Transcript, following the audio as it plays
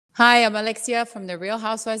Hi, I'm Alexia from the Real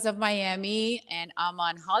Housewives of Miami, and I'm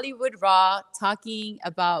on Hollywood Raw talking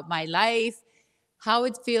about my life, how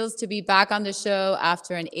it feels to be back on the show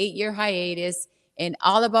after an 8-year hiatus, and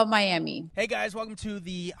all about Miami. Hey guys, welcome to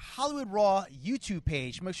the Hollywood Raw YouTube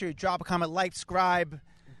page. Make sure you drop a comment, like, subscribe,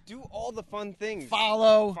 do all the fun things.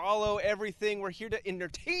 follow. Follow everything. We're here to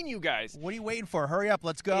entertain you guys. What are you waiting for? Hurry up,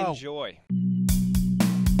 let's go. Enjoy.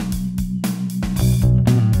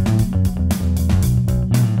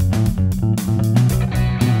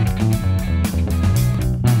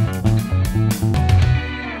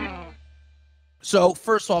 So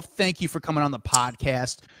first off, thank you for coming on the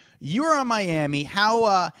podcast. You're on Miami.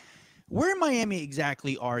 Where in Miami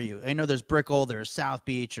exactly are you? I know there's Brickell, there's South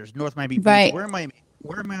Beach, there's North Miami Beach. Right. Where in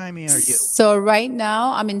Miami are you? So right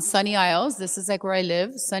now I'm in Sunny Isles. This is like where I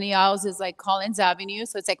live. Sunny Isles is like Collins Avenue.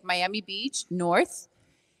 So it's like Miami Beach North.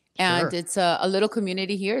 And Sure. it's a little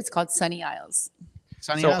community here. It's called Sunny Isles.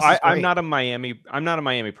 Sunny So Isles is I'm great. not a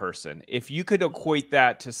Miami person. If you could equate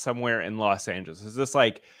that to somewhere in Los Angeles, is this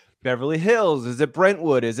like Beverly Hills? Is it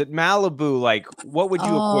Brentwood? Is it Malibu? Like, what would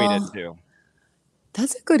you equate it to?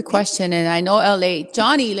 That's a good question. And I know LA.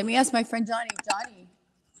 Johnny, let me ask my friend Johnny. Johnny,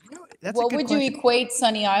 That's a what good would question. you equate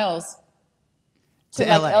Sunny Isles To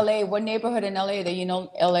like LA. LA? What neighborhood in LA that you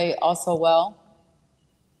know LA also well?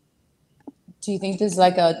 Do you think there's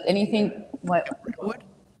like anything Brentwood?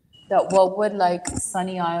 what would like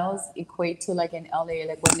Sunny Isles equate to like in LA?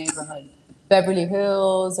 Like what neighborhood? Beverly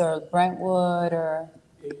Hills or Brentwood or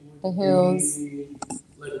the Hills?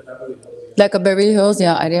 Like a Beverly Hills?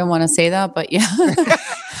 Yeah, I didn't want to say that, but yeah.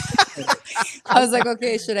 I was like,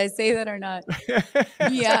 okay, should I say that or not?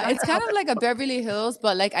 Yeah, it's kind of like a Beverly Hills,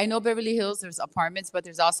 but like I know Beverly Hills, there's apartments, but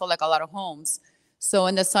there's also like a lot of homes. So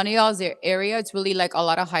in the Sunny Isles area, it's really like a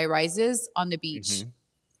lot of high rises on the beach.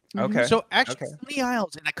 Okay. So actually, Okay. Sunny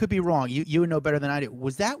Isles, and I could be wrong. You would know better than I do.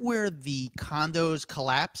 Was that where the condos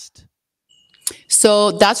collapsed?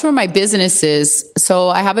 So that's where my business is. So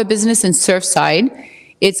I have a business in Surfside.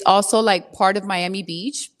 It's also like part of Miami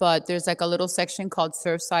Beach, but there's like a little section called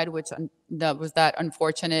Surfside, which that was that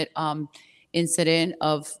unfortunate incident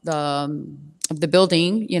of the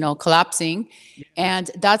building, collapsing,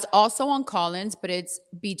 and that's also on Collins, but it's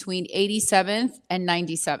between 87th and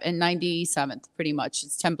 97th, pretty much.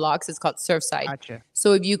 It's 10 blocks. It's called Surfside. Gotcha.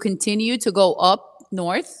 So if you continue to go up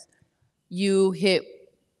north, you hit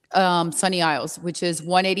Sunny Isles, which is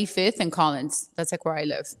 185th and Collins. That's like where I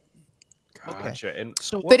live. Gotcha. And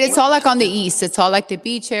So, But it's all like on the east. It's all like the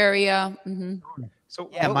beach area. so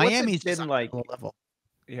yeah, what's it Miami's been just on like? a low level.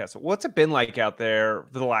 Yeah. So what's it been like out there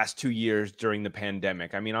for the last 2 years during the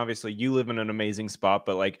pandemic? I mean, obviously you live in an amazing spot,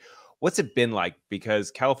 but like, what's it been like? Because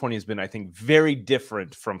California has been, I think, very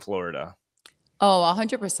different from Florida. Oh,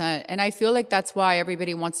 100%. And I feel like that's why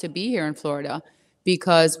everybody wants to be here in Florida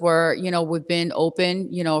because we've been open,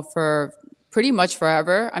 for pretty much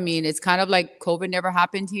forever. I mean, it's kind of like COVID never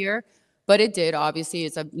happened here, but it did. Obviously,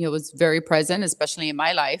 it was very present, especially in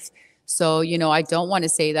my life. So, I don't want to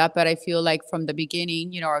say that, but I feel like from the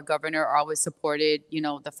beginning, our governor always supported,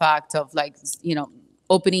 the fact of like,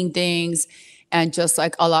 opening things and just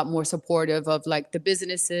like a lot more supportive of like the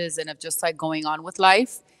businesses and of just like going on with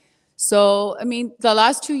life. So, I mean, the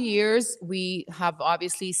last 2 years, we have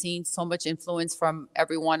obviously seen so much influence from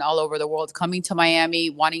everyone all over the world coming to Miami,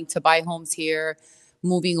 wanting to buy homes here,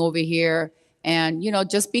 moving over here. And,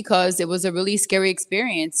 just because it was a really scary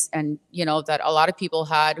experience and, that a lot of people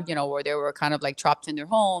had, where they were kind of like trapped in their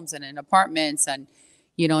homes and in apartments and,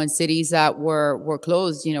 in cities that were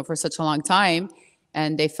closed, for such a long time.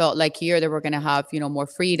 And they felt like here they were going to have, more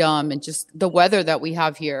freedom and just the weather that we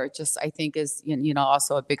have here, just I think is,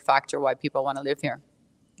 also a big factor why people want to live here.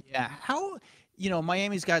 Yeah.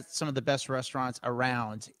 Miami's got some of the best restaurants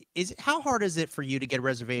around. How hard is it for you to get a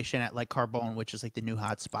reservation at like Carbone, which is like the new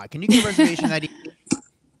hot spot? Can you get a reservation that easy?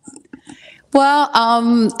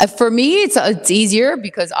 Well, for me, it's easier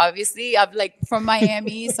because obviously I'm like from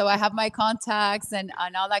Miami, so I have my contacts and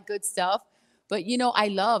all that good stuff. But I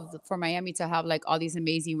love for Miami to have like all these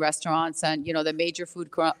amazing restaurants and the major food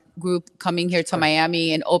group coming here to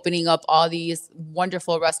Miami and opening up all these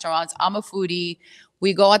wonderful restaurants. I'm a foodie.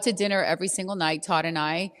 We go out to dinner every single night, Todd and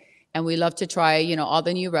I, and we love to try all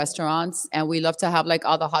the new restaurants and we love to have like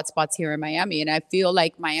all the hot spots here in Miami. And I feel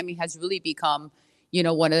like Miami has really become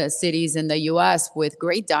one of the cities in the U.S. with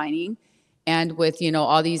great dining and with,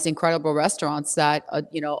 all these incredible restaurants that,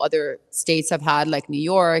 other states have had like New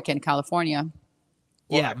York and California.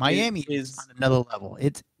 Yeah, Well, Miami is on another level.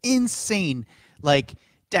 It's insane. Like,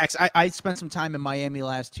 Dax, I spent some time in Miami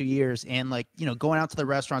last 2 years and like, going out to the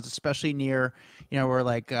restaurants, especially near, where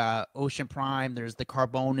like Ocean Prime, there's the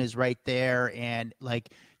Carbone is right there. And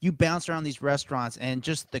like you bounce around these restaurants and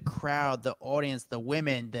just the crowd, the audience, the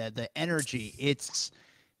women, the energy, it's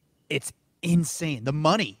insane. The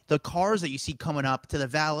money, the cars that you see coming up to the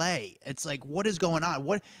valet. It's like, what is going on?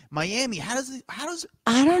 What Miami? How does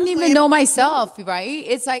I don't even Miami know myself, right?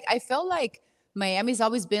 It's like I felt like Miami's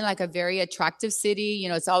always been like a very attractive city. You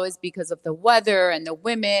know, it's always because of the weather and the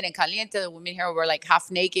women and caliente. The women here were like half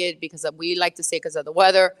naked because of, we like to say because of the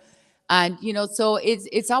weather. And you know, so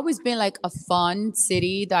it's always been like a fun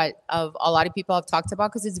city that of a lot of people have talked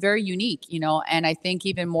about because it's very unique, you know. And I think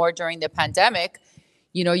even more during the pandemic,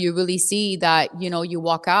 you know, you really see that, you know, you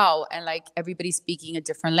walk out and like everybody's speaking a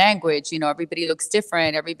different language, you know, everybody looks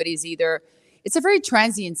different. Everybody's either, it's a very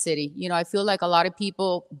transient city. You know, I feel like a lot of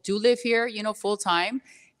people do live here, you know, full time.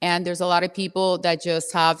 And there's a lot of people that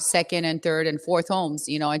just have second and third and fourth homes,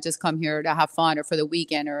 you know, and just come here to have fun or for the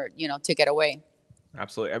weekend or, you know, to get away.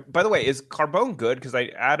 Absolutely. By the way, is Carbone good? Because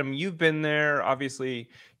Adam, you've been there, obviously. It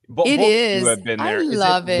Both of you is. have been I there.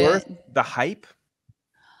 love Is it worth it. the hype?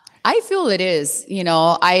 I feel it is. You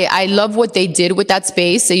know, I love what they did with that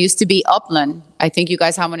space. It used to be Upland. I think you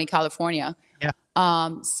guys have one in California. Yeah.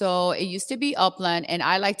 So it used to be Upland, and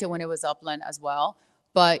I liked it when it was Upland as well.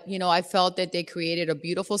 But you know, I felt that they created a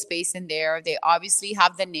beautiful space in there. They obviously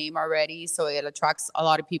have the name already, so it attracts a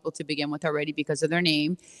lot of people to begin with already because of their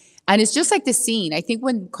name. And it's just like the scene. I think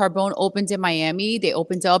when Carbone opened in Miami, they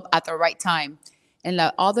opened up at the right time, and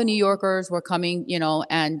like all the New Yorkers were coming, you know,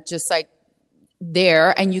 and just like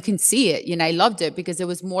there, and you can see it. You know, I loved it because it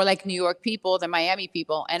was more like New York people than Miami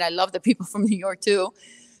people, and I love the people from New York too.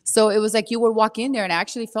 So it was like you would walk in there, and I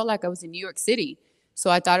actually felt like I was in New York City. So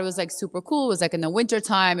I thought it was like super cool. It was like in the winter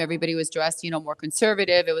time, everybody was dressed, you know, more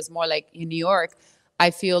conservative. It was more like in New York. I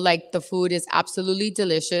feel like the food is absolutely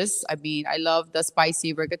delicious. I mean, I love the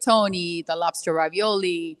spicy rigatoni, the lobster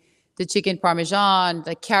ravioli, the chicken parmesan,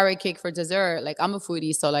 the carrot cake for dessert. Like I'm a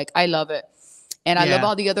foodie, so like I love it. And I love Yeah.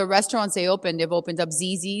 all the other restaurants they opened. They've opened up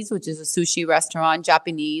Zizi's, which is a sushi restaurant,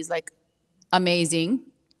 Japanese, like amazing.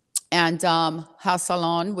 And House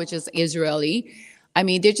Salon, which is Israeli. I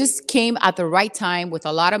mean, they just came at the right time with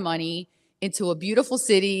a lot of money into a beautiful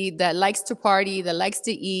city that likes to party, that likes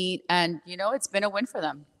to eat. And, you know, it's been a win for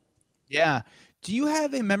them. Yeah. Do you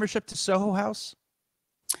have a membership to Soho House?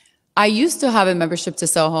 I used to have a membership to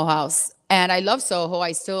Soho House, and I love Soho.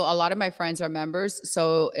 A lot of my friends are members,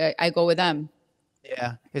 so I go with them.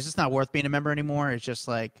 Yeah. It's just not worth being a member anymore. It's just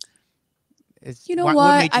like, it's, You know what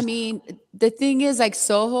what? made you? I mean, the thing is, like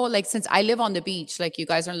Soho, like since I live on the beach, like you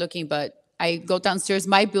guys aren't looking, but I go downstairs.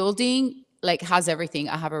 My building like has everything.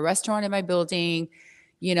 I have a restaurant in my building.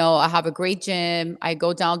 You know, I have a great gym. I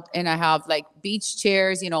go down and I have like beach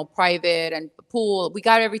chairs, you know, private and pool. We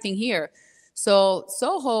got everything here. So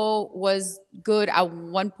Soho was good at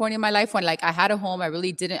one point in my life when like I had a home. I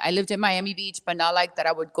really didn't. I lived in Miami Beach, but not like that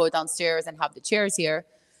I would go downstairs and have the chairs here.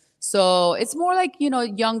 So it's more like, you know,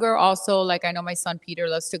 younger also. Like I know my son Peter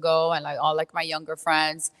loves to go and like all like my younger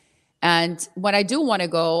friends. And when I do want to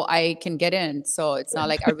go, I can get in. So it's not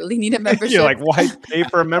like I really need a membership. You're like, why pay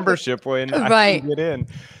for a membership when I Right. can get in?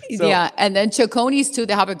 So, Yeah. And then Cicconi's too.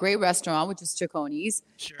 They have a great restaurant, which is Cicconi's.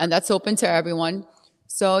 Sure. And that's open to everyone.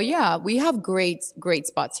 So yeah, we have great, great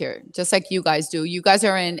spots here, just like you guys do. You guys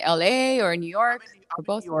are in LA or New York or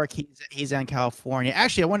both? New York. He's in California.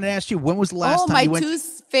 Actually, I wanted to ask you, when was the last Oh, time my you went? two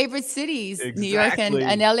favorite cities, New York Exactly.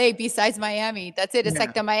 and LA, besides Miami. That's it. It's Yeah.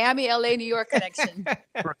 like the Miami, LA, New York connection.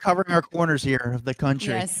 We're covering our corners here of the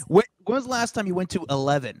country. Yes. When was the last time you went to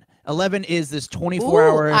 11? 11 is this Ooh,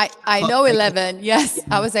 24-hour. I know 11. Yes.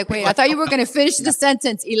 I was like, wait, I thought you were going to finish the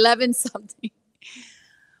sentence. 11 something.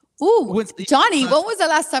 Ooh, When's the- Johnny, when was the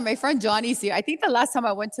last time my friend Johnny's here? I think the last time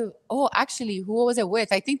I went to, actually, who was it with?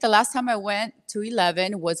 I think the last time I went to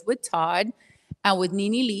 11 was with Todd and with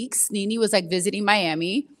Nene Leaks. Nene was like visiting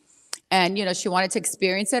Miami and, you know, she wanted to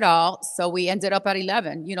experience it all. So we ended up at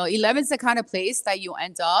 11. You know, 11 is the kind of place that you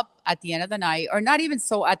end up at the end of the night, or not even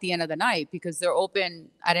so at the end of the night because they're open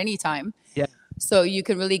at any time. Yeah. So you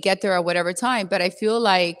can really get there at whatever time. But I feel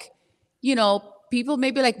like, you know, people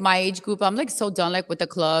maybe like my age group, I'm like so done like with the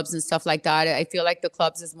clubs and stuff like that. I feel like the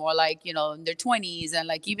clubs is more like, you know, in their 20s, and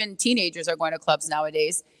like even teenagers are going to clubs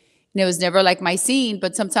nowadays. And it was never like my scene,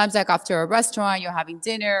 but sometimes like after a restaurant, you're having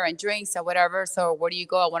dinner and drinks or whatever. So where do you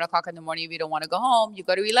go at 1 o'clock in the morning if you don't want to go home? You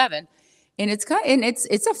go to 11, and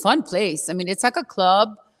it's a fun place. I mean, it's like a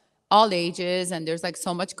club, all ages, and there's like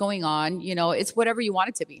so much going on. You know, it's whatever you want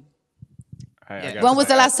it to be. When was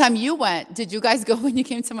the last time you went? Did you guys go when you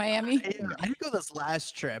came to Miami? Yeah, I didn't go this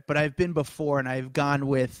last trip, but I've been before, and I've gone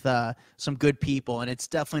with some good people, and it's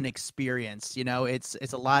definitely an experience. You know, it's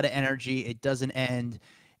a lot of energy. It doesn't end,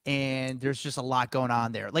 and there's just a lot going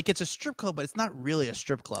on there. Like it's a strip club, but it's not really a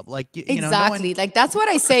strip club. Like you know, Exactly. Like that's what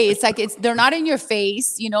I say. It's like they're not in your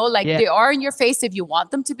face, like Yeah. they are in your face if you want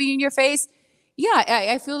them to be in your face. Yeah,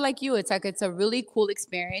 I feel like you. It's like it's a really cool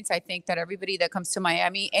experience. I think that everybody that comes to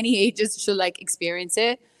Miami, any ages, should like experience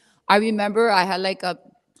it. I remember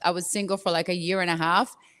I was single for like a year and a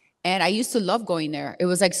half, and I used to love going there. It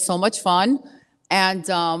was like so much fun. And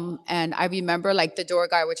I remember like the door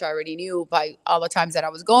guy, which I already knew by all the times that I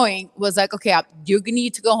was going, was like, okay, you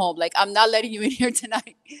need to go home. Like, I'm not letting you in here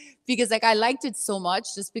tonight because like I liked it so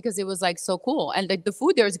much just because it was like so cool. And like the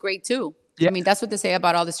food there is great too. Yeah. I mean, that's what they say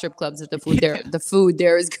about all the strip clubs, that the food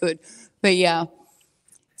there is good. But yeah.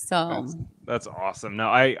 So That's awesome. No,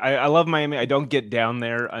 I love Miami. I don't get down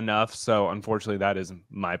there enough, so unfortunately that is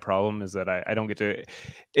my problem, is that I don't get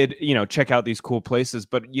to check out these cool places.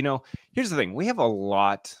 But here's the thing. We have a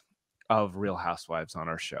lot of Real Housewives on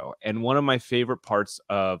our show, and one of my favorite parts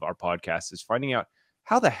of our podcast is finding out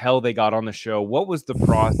how the hell they got on the show. What was the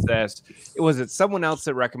process? Was it someone else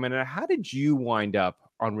that recommended it? How did you wind up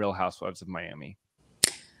on Real Housewives of Miami?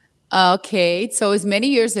 okay, so it was many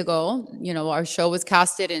years ago. Our show was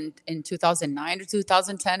casted in 2009 or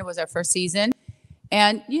 2010 was our first season.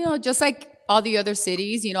 And, just like all the other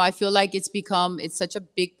cities, I feel like it's such a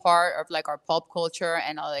big part of like our pulp culture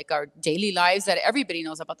and like our daily lives that everybody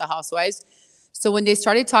knows about the Housewives. So when they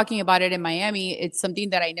started talking about it in Miami, it's something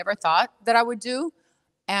that I never thought that I would do.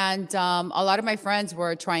 And a lot of my friends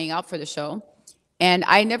were trying out for the show. And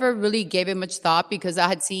I never really gave it much thought because I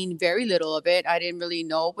had seen very little of it. I didn't really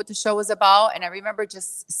know what the show was about. And I remember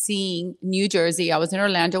just seeing New Jersey. I was in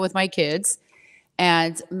Orlando with my kids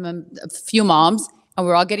and a few moms, and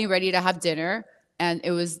we're all getting ready to have dinner. And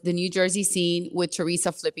it was the New Jersey scene with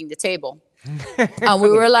Teresa flipping the table. And we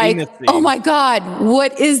were like, oh my God,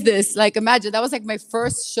 what is this? Like, imagine, that was like my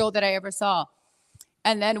first show that I ever saw.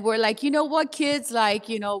 And then we're like, you know what, kids, like,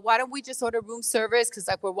 why don't we just order room service? Because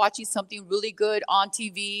like we're watching something really good on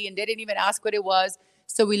TV, and they didn't even ask what it was.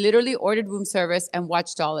 So we literally ordered room service and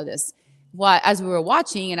watched all of this. As we were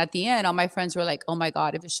watching, and at the end, all my friends were like, oh my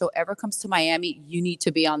God, if the show ever comes to Miami, you need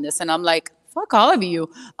to be on this. And I'm like, fuck all of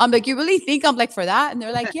you. I'm like, you really think I'm like for that? And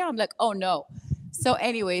they're like, yeah. I'm like, oh no. So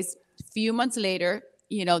anyways, a few months later,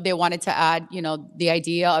 they wanted to add, the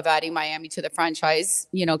idea of adding Miami to the franchise,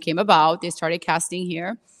 came about. They started casting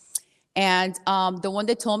here. And the one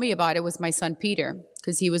that told me about it was my son, Peter,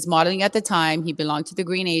 because he was modeling at the time. He belonged to the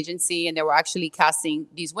Green agency, and they were actually casting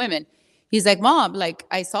these women. He's like, Mom, like,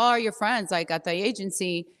 I saw your friends, like, at the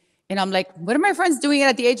agency. And I'm like, what are my friends doing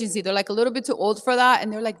at the agency? They're like a little bit too old for that.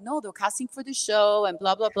 And they're like, no, they're casting for the show and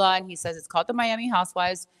blah, blah, blah. And he says, it's called the Miami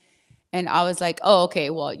Housewives. And I was like, oh, okay,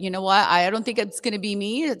 well, you know what? I don't think it's going to be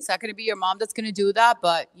me. It's not going to be your mom that's going to do that.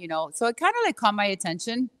 But, so it kind of like caught my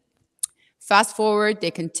attention. Fast forward,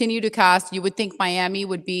 they continue to cast. You would think Miami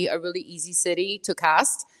would be a really easy city to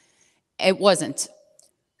cast. It wasn't.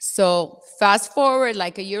 So fast forward,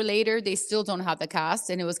 like a year later, they still don't have the cast.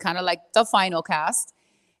 And it was kind of like the final cast.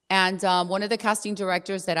 And one of the casting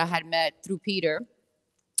directors that I had met through Peter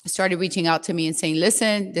started reaching out to me and saying,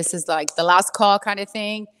 listen, this is like the last call kind of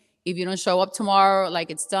thing. If you don't show up tomorrow,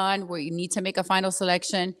 like it's done, where you need to make a final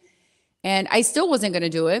selection. And I still wasn't going to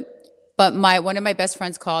do it. But one of my best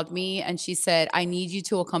friends called me and she said, I need you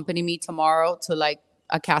to accompany me tomorrow to like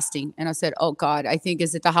a casting. And I said, oh God,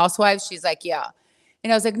 is it the Housewives? She's like, yeah.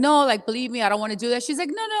 And I was like, no, like, believe me, I don't want to do that. She's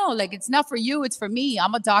like, no, like, it's not for you. It's for me.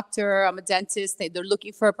 I'm a doctor. I'm a dentist. They're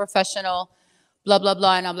looking for a professional, blah, blah,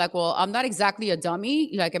 blah. And I'm like, well, I'm not exactly a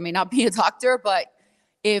dummy. Like, I may not be a doctor, but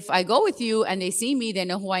if I go with you and they see me, they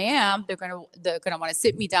know who I am. They're gonna want to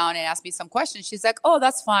sit me down and ask me some questions. She's like, oh,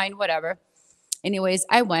 that's fine, whatever. Anyways,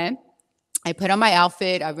 I went. I put on my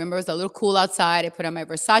outfit. I remember it was a little cool outside. I put on my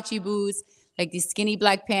Versace boots, like these skinny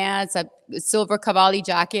black pants, a silver Cavalli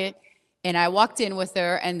jacket. And I walked in with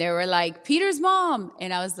her and they were like, Peter's mom.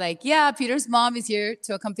 And I was like, yeah, Peter's mom is here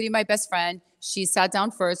to accompany my best friend. She sat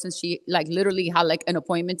down first and she like literally had like an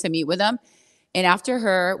appointment to meet with them. And after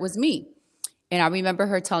her was me. And I remember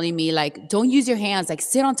her telling me, like, don't use your hands, like,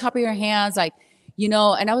 sit on top of your hands, like, and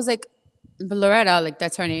I was like, Loretta, like,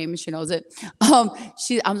 that's her name, she knows it.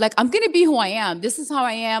 I'm like, I'm going to be who I am. This is how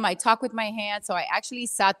I am. I talk with my hands. So I actually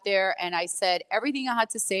sat there and I said everything I had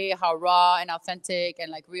to say, how raw and authentic and,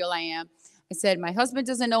 like, real I am. I said, my husband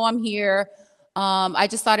doesn't know I'm here. I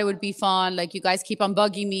just thought it would be fun. Like, you guys keep on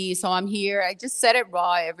bugging me, so I'm here. I just said it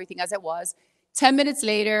raw, everything as it was. 10 minutes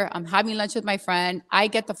later, I'm having lunch with my friend. I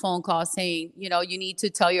get the phone call saying, you need to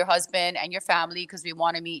tell your husband and your family because we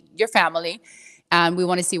want to meet your family and we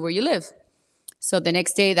want to see where you live. So the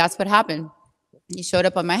next day, that's what happened. He showed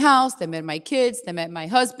up at my house. They met my kids. They met my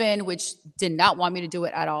husband, which did not want me to do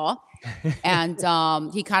it at all. And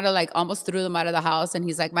he kind of like almost threw them out of the house. And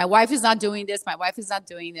he's like, my wife is not doing this. My wife is not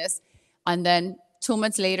doing this. And then 2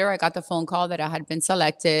 months later, I got the phone call that I had been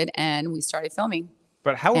selected, and we started filming.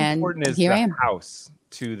 But how important is here I the am. house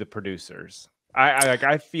to the producers?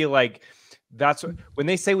 I feel like that's when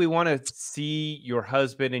they say we want to see your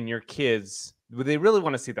husband and your kids. They really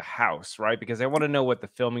want to see the house, right? Because they want to know what the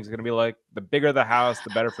filming is going to be like. The bigger the house,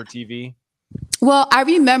 the better for TV. Well, I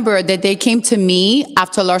remember that they came to me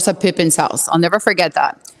after Larsa Pippen's house. I'll never forget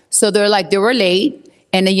that. So they're like, they were late.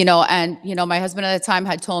 And, my husband at the time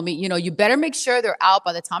had told me, you better make sure they're out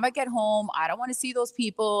by the time I get home. I don't want to see those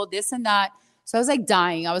people, this and that. So I was like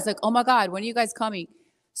dying. I was like, oh my God, when are you guys coming?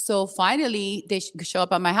 So finally they show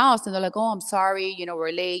up at my house and they're like, oh, I'm sorry.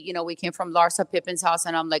 We're late. We came from Larsa Pippen's house.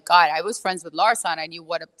 And I'm like, God, I was friends with Larsa and I knew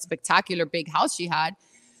what a spectacular big house she had.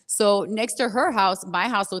 So next to her house, my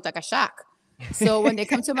house looked like a shack. So when they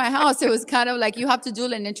come to my house, it was kind of like you have to do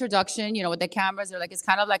an introduction, with the cameras. They're like, it's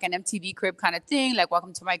kind of like an MTV crib kind of thing, like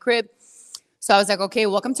welcome to my crib. So I was like, okay,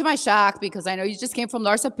 welcome to my shack, because I know you just came from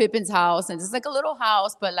Larsa Pippen's house and it's like a little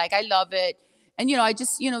house, but like I love it. And I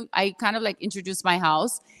just, I kind of like introduced my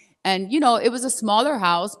house. And it was a smaller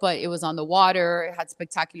house, but it was on the water. It had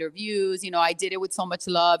spectacular views. I did it with so much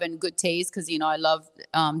love and good taste because I love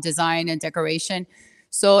design and decoration.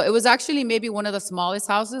 So it was actually maybe one of the smallest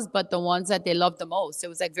houses, but the ones that they loved the most. It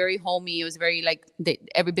was like very homey. It was very like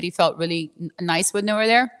everybody felt really nice when they were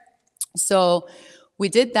there. So we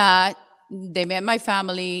did that. They met my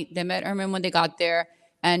family. They met Ermin when they got there.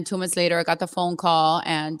 And 2 months later, I got the phone call,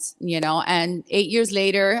 and 8 years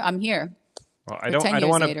later, I'm here. Well, I don't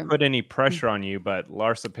want to put any pressure on you, but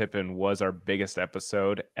Larsa Pippen was our biggest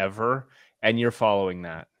episode ever, and you're following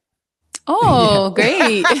that. Oh,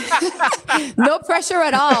 great. No pressure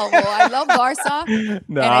at all. Well, I love Larsa.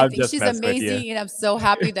 No, and I think she's amazing. And I'm so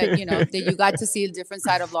happy that, that you got to see a different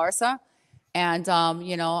side of Larsa. And,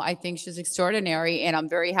 I think she's extraordinary. And I'm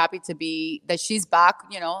very happy to be that she's back,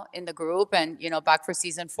 in the group and, back for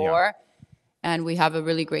season 4. Yeah. And we have a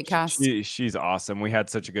really great cast. She's awesome. We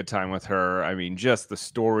had such a good time with her. I mean, just the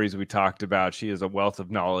stories we talked about. She is a wealth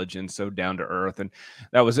of knowledge and so down to earth. And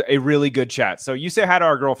that was a really good chat. So you say hi to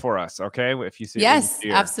our girl for us, okay? If you see Yes,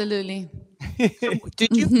 absolutely. So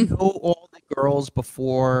did you know all the girls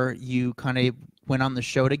before you kind of went on the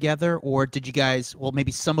show together? Or did you guys, well,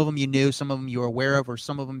 maybe some of them you knew, some of them you were aware of, or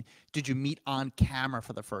some of them did you meet on camera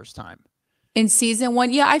for the first time? In season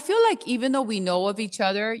 1, yeah, I feel like even though we know of each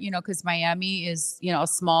other, because Miami is, a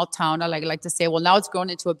small town, I like to say, well, now it's grown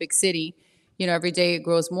into a big city, every day it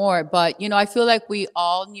grows more. But, I feel like we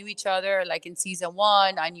all knew each other. Like in season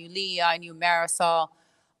 1, I knew Leah, I knew Marisol.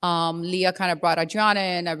 Leah kind of brought Adriana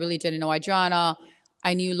in. I really didn't know Adriana.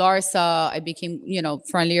 I knew Larsa. I became,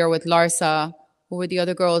 friendlier with Larsa. Who were the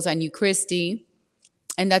other girls? I knew Christy.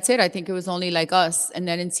 And that's it. I think it was only like us. And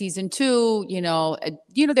then in season 2,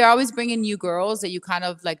 they're always bringing new girls that you kind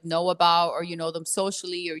of like know about, or you know them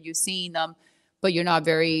socially, or you've seen them, but you're not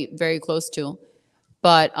very, very close to.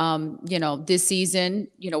 But, this season,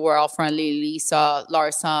 we're all friendly. Lisa,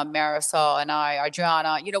 Larsa, Marisol, and I,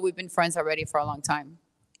 Adriana, we've been friends already for a long time.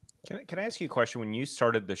 Can I ask you a question? When you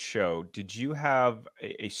started the show, did you have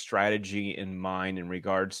a strategy in mind in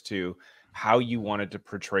regards to how you wanted to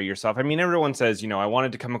portray yourself? I mean, everyone says, I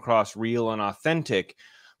wanted to come across real and authentic,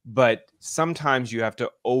 but sometimes you have to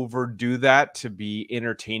overdo that to be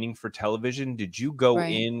entertaining for television. Did you go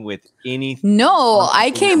in with anything? No,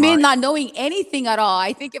 I came in not knowing anything at all.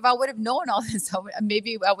 I think if I would have known all this,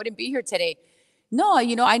 maybe I wouldn't be here today. No,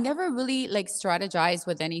 I never really like strategized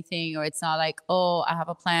with anything, or it's not like, oh, I have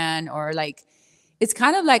a plan, or like, it's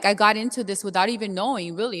kind of like I got into this without even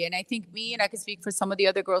knowing, really. And I think me, and I can speak for some of the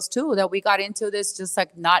other girls too, that we got into this just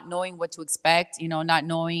like not knowing what to expect, not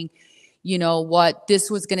knowing, what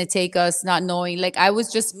this was going to take us, not knowing, like I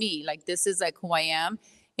was just me, like this is like who I am.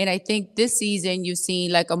 And I think this season you've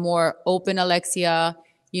seen like a more open Alexia,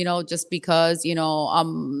 just because,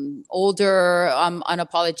 I'm older, I'm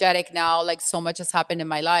unapologetic now, like so much has happened in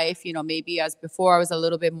my life, maybe as before I was a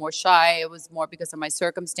little bit more shy. It was more because of my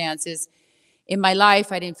circumstances. In my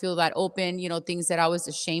life, I didn't feel that open, things that I was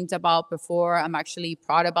ashamed about before, I'm actually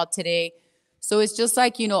proud about today. So it's just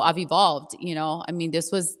like, I've evolved, I mean,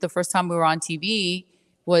 this was the first time we were on TV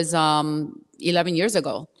was 11 years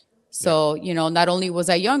ago. So, not only was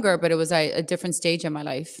I younger, but it was a different stage in my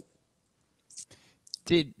life.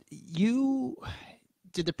 Did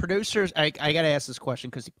the producers, I got to ask this question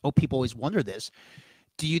because people always wonder this.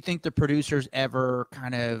 Do you think the producers ever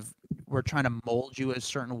kind of were trying to mold you a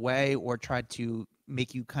certain way, or tried to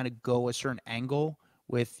make you kind of go a certain angle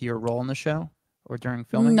with your role in the show? or during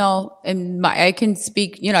filming? No, and I can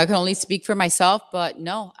speak, I can only speak for myself, but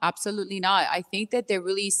no, absolutely not. I think that they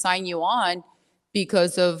really sign you on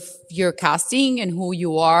because of your casting and who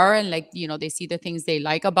you are, and like, they see the things they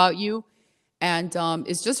like about you. And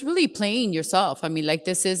it's just really playing yourself. I mean, like,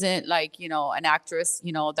 this isn't like, an actress,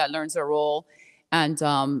 that learns a role and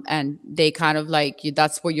they kind of like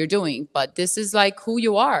that's what you're doing. But this is like who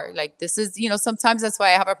you are. Like, this is, sometimes that's why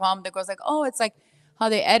I have a problem that goes like, oh, it's like how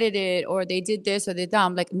they edited or they did this or they did that.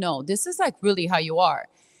 I'm like, no, this is like really how you are.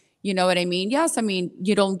 You know what I mean? Yes, I mean,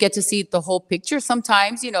 you don't get to see the whole picture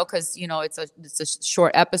sometimes, because, it's a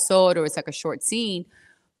short episode or it's like a short scene.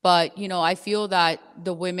 But, I feel that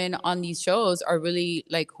the women on these shows are really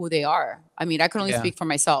like who they are. I mean, I can only Yeah. speak for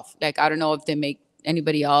myself. Like, I don't know if they make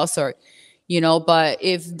anybody else or, but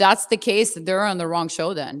if that's the case, they're on the wrong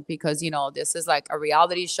show then, because, this is like a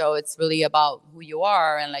reality show. It's really about who you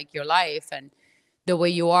are and like your life and the way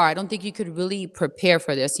you are. I don't think you could really prepare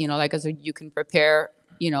for this, like as you can prepare,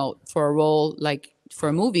 for a role, like for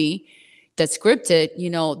a movie that's scripted.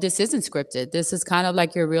 This isn't scripted. This is kind of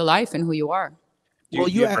like your real life and who you are. Do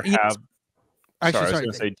you ever have? Actually, sorry, I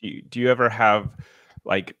was going to say, do you ever have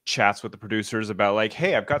like chats with the producers about like,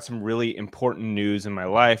 hey, I've got some really important news in my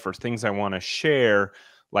life or things I want to share.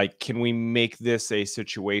 Like, can we make this a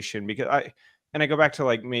situation? Because I go back to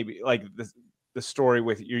like maybe like the story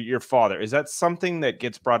with your father. Is that something that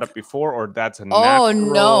gets brought up before, or that's a Oh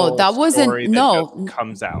no, that story wasn't that no. just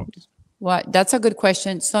comes out? What? That's a good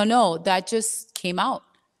question. So no, that just came out.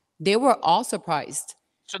 They were all surprised.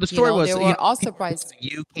 So the story was they were all surprised.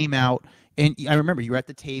 you came out, and I remember you were at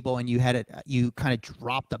the table and you had it. You kind of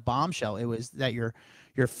dropped a bombshell. It was that your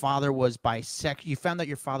father was bisexual. You found that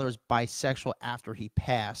your father was bisexual after he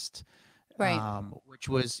passed, Right. which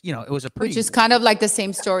was, it was a pretty. Which is kind of like the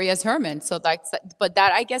same story as Herman. So that's, but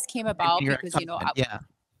that I guess came about your because, ex-husband, yeah.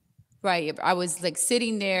 right. I was like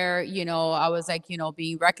sitting there, I was like,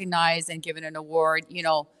 being recognized and given an award,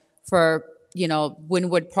 for,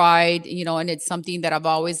 Winwood Pride, and it's something that I've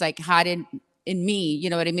always like had in me, you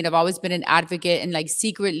know what I mean? I've always been an advocate and like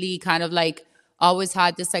secretly kind of like always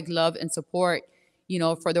had this like love and support,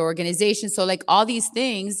 for the organization. So like all these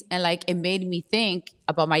things, and like it made me think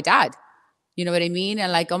about my dad. You know what I mean?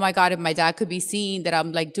 And like, oh my God, if my dad could be seeing that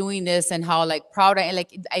I'm like doing this and how like proud I am,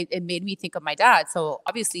 like it made me think of my dad. So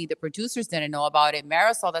obviously the producers didn't know about it.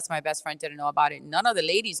 Marisol, that's my best friend, didn't know about it. None of the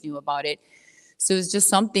ladies knew about it. So it's just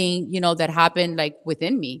something, that happened like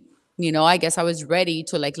within me. I guess I was ready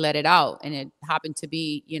to like let it out. And it happened to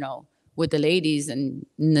be, with the ladies and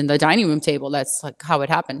then the dining room table. That's like how it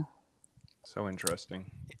happened. So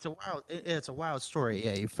interesting. It's a wild story.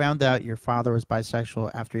 Yeah, you found out your father was bisexual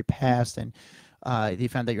after he passed, and you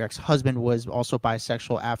found that your ex-husband was also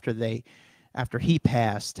bisexual after he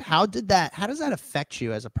passed. How does that affect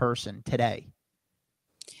you as a person today?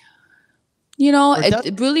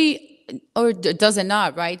 It really, or does it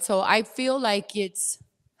not, right? So I feel like it's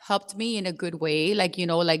helped me in a good way. Like,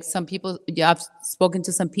 like some people, I've spoken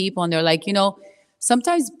to some people and they're like,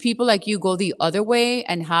 sometimes people like you go the other way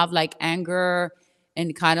and have like anger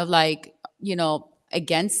and kind of like,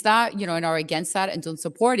 against that, and are against that and don't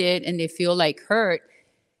support it. And they feel like hurt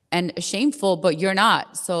and shameful, but you're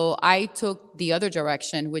not. So I took the other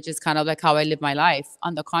direction, which is kind of like how I live my life.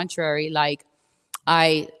 On the contrary, like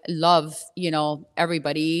I love,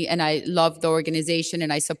 everybody, and I love the organization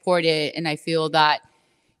and I support it. And I feel that,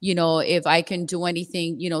 if I can do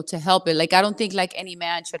anything, to help it, like, I don't think like any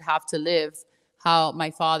man should have to live how my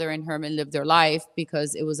father and Herman lived their life,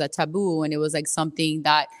 because it was a taboo and it was like something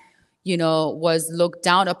that, was looked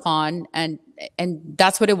down upon, and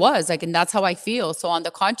that's what it was like, and that's how I feel. So on the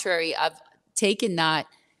contrary, I've taken that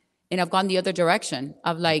and I've gone the other direction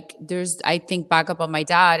of like, I think back about my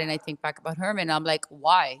dad and I think back about Herman. And I'm like,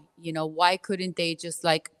 why? Why couldn't they just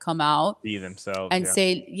like come out, Be themselves and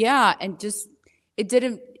say, yeah, and just, it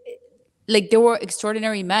didn't, like, they were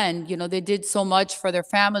extraordinary men, they did so much for their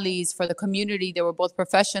families, for the community. They were both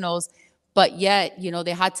professionals, but yet,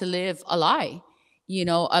 they had to live a lie,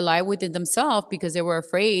 a lie within themselves, because they were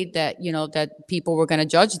afraid that, that people were going to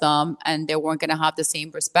judge them and they weren't going to have the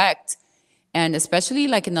same respect. And especially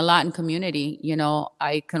like in the Latin community,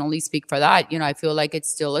 I can only speak for that. I feel like it's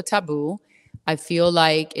still a taboo. I feel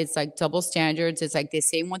like it's like double standards. It's like they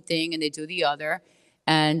say one thing and they do the other.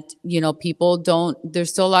 And, there's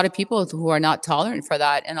still a lot of people who are not tolerant for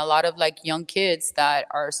that. And a lot of like young kids that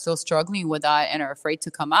are still struggling with that and are afraid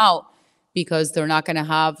to come out because they're not going to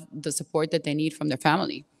have the support that they need from their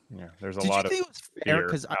family. Yeah, there's a lot of fear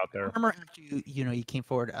out there. I remember after you came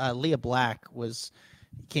forward, Leah Black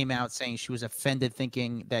came out saying she was offended,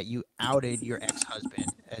 thinking that you outed your ex-husband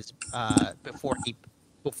as before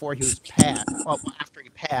before he was passed, well, after he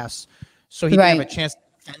passed, so he didn't have a Right. chance to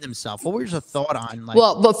defend himself. What was your thought on like?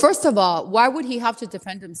 Well, but first of all, why would he have to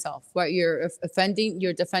defend himself? What you're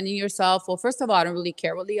defending yourself. Well, first of all, I don't really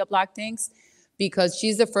care what Leah Black thinks because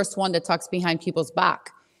she's the first one that talks behind people's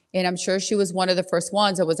back. And I'm sure she was one of the first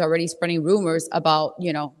ones that was already spreading rumors about,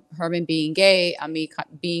 Herman being gay and me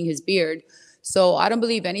being his beard. So I don't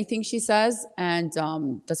believe anything she says. And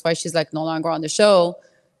that's why she's like no longer on the show,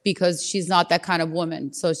 because she's not that kind of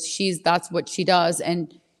woman. So that's what she does.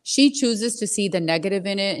 And she chooses to see the negative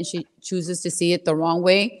in it, and she chooses to see it the wrong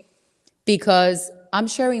way, because I'm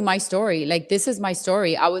sharing my story. Like, this is my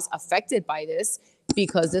story. I was affected by this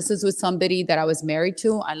because this is with somebody that I was married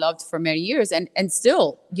to, I loved for many years, and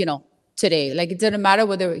still, today. Like, it didn't matter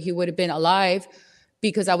whether he would have been alive,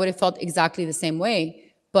 because I would have felt exactly the same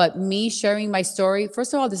way. But me sharing my story,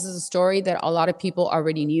 first of all, this is a story that a lot of people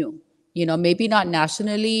already knew. Maybe not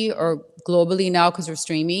nationally or globally now because we're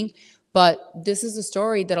streaming, but this is a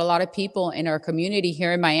story that a lot of people in our community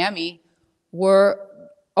here in Miami were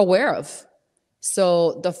aware of.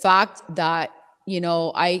 So the fact that,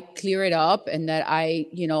 I clear it up, and that a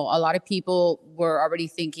lot of people were already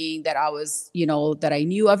thinking that I was, that I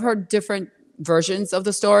knew. I've heard different versions of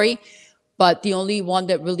the story, but the only one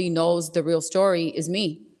that really knows the real story is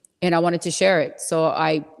me. And I wanted to share it. So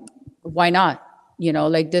why not?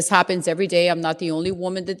 Like, this happens every day. I'm not the only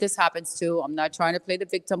woman that this happens to. I'm not trying to play the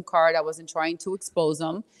victim card. I wasn't trying to expose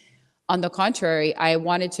them. On the contrary, I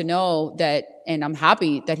wanted to know that, and I'm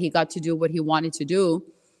happy that he got to do what he wanted to do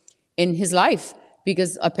in his life,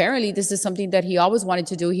 because apparently this is something that he always wanted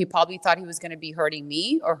to do. He probably thought he was going to be hurting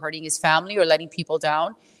me or hurting his family or letting people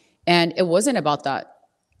down. And it wasn't about that.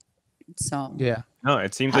 So, Yeah. No,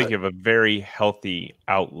 it seems like you have a very healthy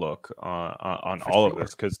outlook on all of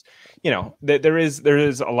this, because there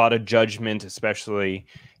is a lot of judgment, especially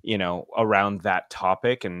around that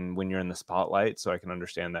topic, and when you're in the spotlight. So I can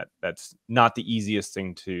understand that that's not the easiest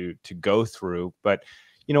thing to go through. But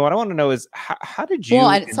what I want to know is how did you?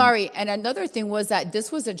 Well, and another thing was that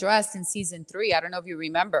this was addressed in season 3. I don't know if you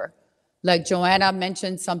remember. Like, Joanna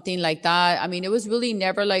mentioned something like that. I mean, it was really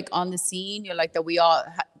never like on the scene, like that we all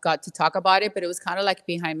got to talk about it, but it was kind of like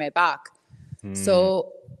behind my back.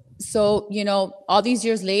 So, all these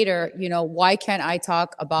years later, why can't I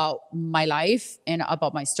talk about my life and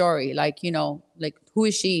about my story? Like, like, who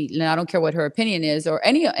is she? And I don't care what her opinion is, or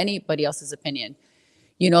anybody else's opinion.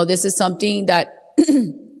 This is something that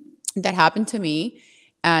that happened to me,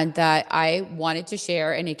 and that I wanted to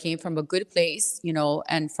share, and it came from a good place,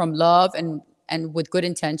 and from love, and with good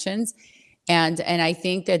intentions. And I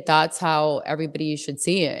think that that's how everybody should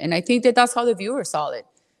see it. And I think that that's how the viewer saw it,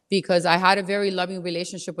 because I had a very loving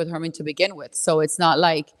relationship with Herman to begin with. So it's not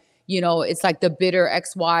like, it's like the bitter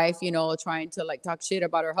ex-wife, trying to like talk shit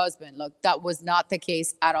about her husband. Look, that was not the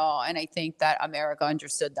case at all. And I think that America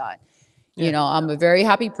understood that. I'm a very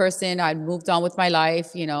happy person. I moved on with my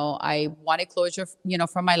life. I wanted closure,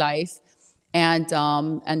 from my life. And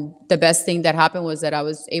the best thing that happened was that I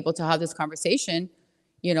was able to have this conversation,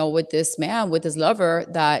 with this man, with this lover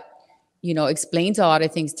that, explained a lot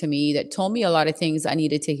of things to me, that told me a lot of things I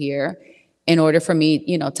needed to hear in order for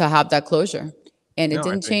me, to have that closure. And it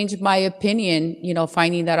didn't change my opinion,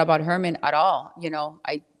 finding that about Herman at all.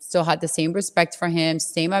 I still had the same respect for him,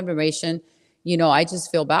 same admiration. I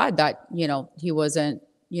just feel bad that, he wasn't,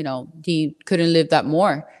 he couldn't live that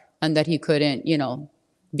more, and that he couldn't,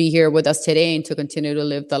 be here with us today and to continue to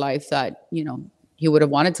live the life that, he would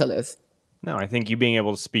have wanted to live. No, I think you being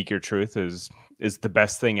able to speak your truth is the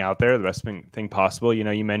best thing out there, the best thing possible.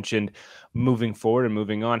 You mentioned moving forward and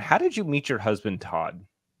moving on. How did you meet your husband, Todd?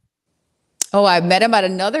 Oh, I met him at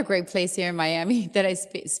another great place here in Miami that I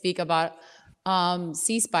speak about,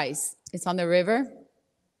 Sea Spice. It's on the river.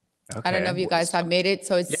 Okay. I don't know if you guys have made it.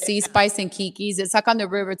 So it's Sea Spice and Kiki's. It's like on the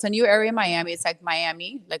river. It's a new area in Miami. It's like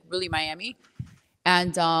Miami, like really Miami.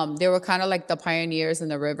 And they were kind of like the pioneers in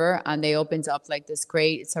the river. And they opened up like this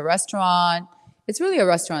great, it's a restaurant. It's really a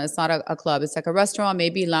restaurant. It's not a club. It's like a restaurant,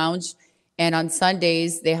 maybe lounge. And on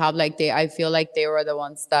Sundays, they have like, I feel like they were the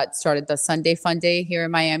ones that started the Sunday Fun Day here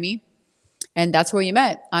in Miami. And that's where you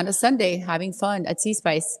met, on a Sunday, having fun at Sea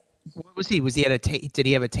Spice. What was he? Was he at did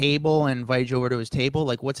he have a table and invite you over to his table?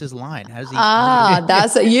 Like, what's his line? How's he?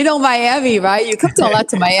 That's Miami, right? You come to a lot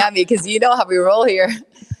to Miami because you know how we roll here.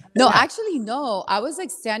 No, actually, no. I was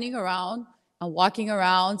like standing around and walking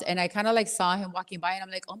around, and I kind of like saw him walking by, and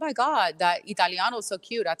I'm like, oh my God, that Italiano is so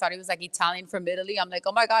cute. I thought he was like Italian from Italy. I'm like,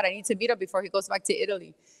 oh my God, I need to meet him before he goes back to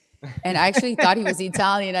Italy. And I actually thought he was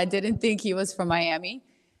Italian. I didn't think he was from Miami.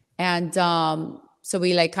 And So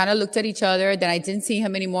we like kind of looked at each other. Then I didn't see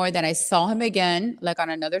him anymore. Then I saw him again, like on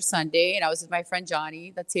another Sunday, and I was with my friend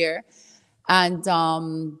Johnny, that's here, and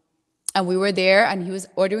we were there, and he was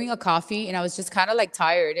ordering a coffee, and I was just kind of like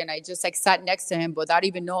tired, and I just like sat next to him without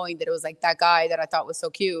even knowing that it was like that guy that I thought was so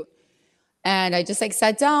cute. And I just like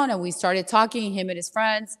sat down, and we started talking, him and his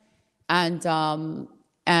friends,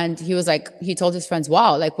 and he was like, he told his friends,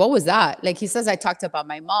 wow, like, what was that? Like, he says, I talked about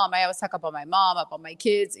my mom. I always talk about my mom, about my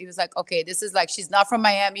kids. He was like, okay, this is like, she's not from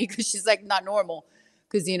Miami because she's like not normal.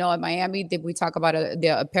 Because, you know, in Miami, we talk about,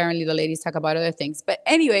 apparently the ladies talk about other things. But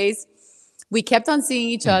anyways, we kept on seeing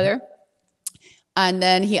each other. And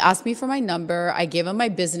then he asked me for my number. I gave him my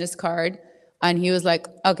business card. And he was like,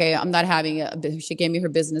 okay, I'm not having it. She gave me her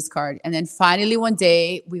business card. And then finally one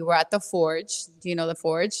day we were at the Forge. Do you know the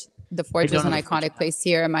Forge? The Forge is an iconic place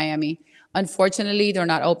here in Miami. Unfortunately, they're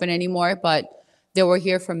not open anymore, but they were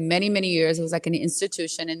here for many, many years. It was like an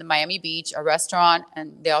institution in the Miami Beach, a restaurant,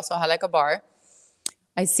 and they also had like a bar.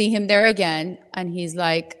 I see him there again, and he's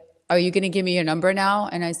like, are you going to give me your number now?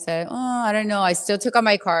 And I said, oh, I don't know. I still took out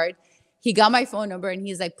my card. He got my phone number, and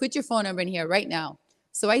he's like, put your phone number in here right now.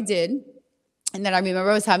 So I did. And then I remember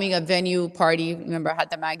I was having a venue party. Remember, I had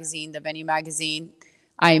the magazine, the venue magazine.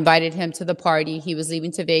 I invited him to the party. He was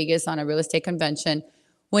leaving to Vegas on a real estate convention.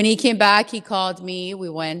 When he came back, he called me. We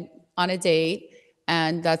went on a date,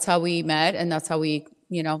 and that's how we met, and that's how we,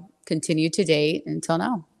 you know, continued to date until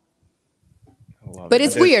now. But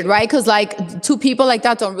it's weird, right? Because like two people like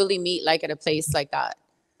that don't really meet like at a place like that,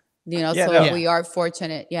 you know. We are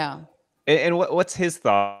fortunate, yeah. And what's his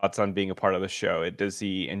thoughts on being a part of the show? Does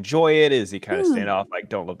he enjoy it? Is he kind of stand off, like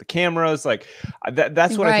don't love the cameras? Like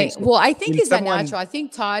that's what I think. Well, I think he's a natural. I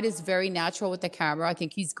think Todd is very natural with the camera. I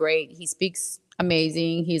think he's great. He speaks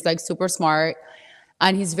amazing. He's like super smart,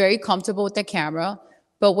 and he's very comfortable with the camera.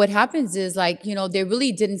 But what happens is like, you know, they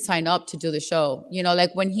really didn't sign up to do the show. You know,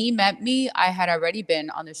 like when he met me, I had already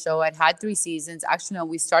been on the show. I'd had 3 seasons. Actually, no,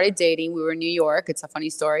 we started dating. We were in New York. It's a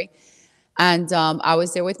funny story. And I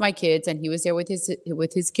was there with my kids, and he was there with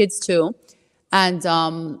his kids too.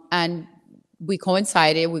 And we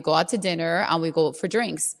coincided. We go out to dinner and we go for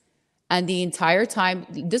drinks. And the entire time,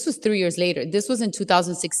 this was 3 years later. This was in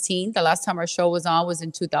 2016. The last time our show was on was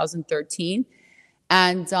in 2013.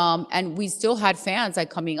 And we still had fans like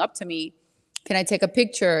coming up to me. Can I take a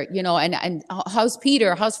picture? You know, and how's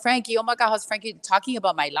Peter? How's Frankie? Oh my God, how's Frankie? Talking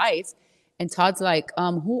about my life. And Todd's like,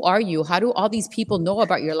 who are you? How do all these people know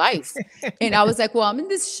about your life? And I was like, well, I'm in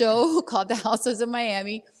this show called The Housewives of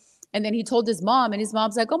Miami. And then he told his mom, and his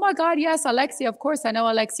mom's like, oh my God, yes, Alexia. Of course, I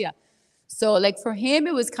know Alexia. So like for him,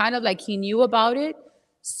 it was kind of like he knew about it.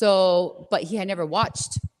 So, but he had never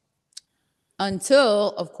watched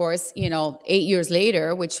until, of course, you know, 8 years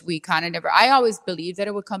later, which we kind of never, I always believed that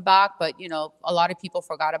it would come back, but you know, a lot of people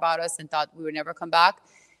forgot about us and thought we would never come back.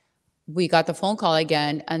 We got the phone call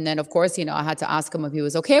again. And then, of course, you know, I had to ask him if he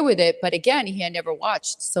was okay with it. But again, he had never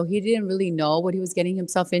watched. So he didn't really know what he was getting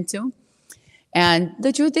himself into. And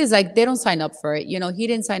the truth is, like, they don't sign up for it. You know, he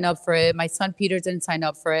didn't sign up for it. My son, Peter, didn't sign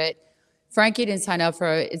up for it. Frankie didn't sign up for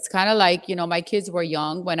it. It's kind of like, you know, my kids were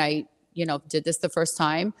young when I, you know, did this the first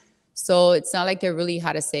time. So it's not like they really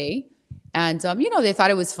had a say. And, you know, they thought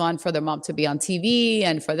it was fun for their mom to be on TV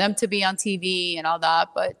and for them to be on TV and all that.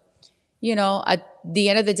 But you know, at the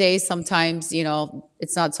end of the day, sometimes, you know,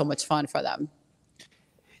 it's not so much fun for them.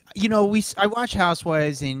 You know, I watch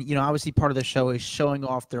Housewives, and you know, obviously part of the show is showing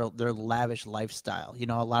off their lavish lifestyle. You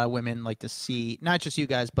know, a lot of women like to see, not just you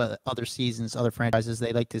guys, but other seasons, other franchises.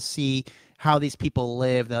 They like to see how these people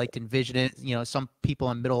live. They like to envision it. You know, some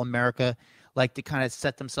people in Middle America like to kind of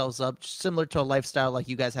set themselves up similar to a lifestyle like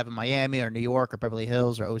you guys have in Miami or New York or Beverly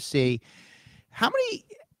Hills or OC. How many?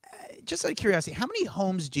 Just out of curiosity, how many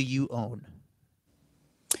homes do you own?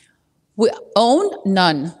 We own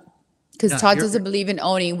none, because Todd doesn't believe in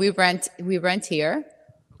owning. We rent here.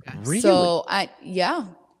 Okay. Really? So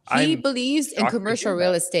he believes in commercial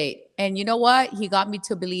real estate, and you know what? He got me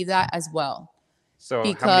to believe that as well. So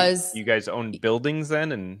because you guys own buildings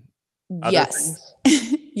then, and yes,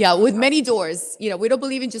 yeah, with many doors. You know, we don't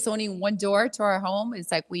believe in just owning one door to our home.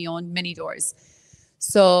 It's like we own many doors.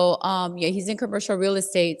 So, yeah, he's in commercial real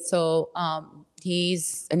estate. So,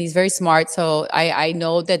 he's very smart. So I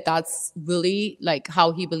know that that's really like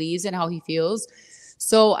how he believes and how he feels.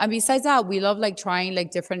 So, and besides that, we love like trying like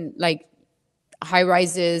different, like high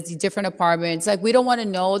rises, different apartments. Like we don't want to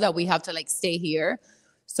know that we have to like stay here.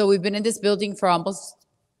 So we've been in this building for almost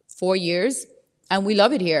 4 years and we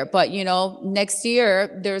love it here. But, you know, next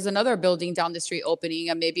year there's another building down the street opening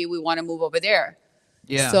and maybe we want to move over there.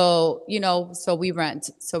 Yeah. So, you know, so we rent.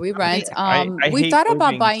 We thought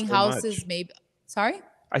about buying houses, maybe. Sorry?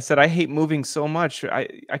 I said I hate moving so much. I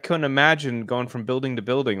couldn't imagine going from building to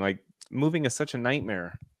building. Like moving is such a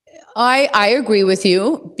nightmare. I agree with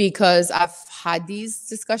you because I've had these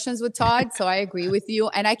discussions with Todd. So I agree with you.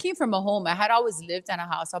 And I came from a home. I had always lived in a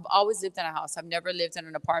house. I've always lived in a house. I've never lived in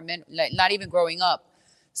an apartment, like not even growing up.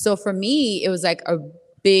 So for me, it was like a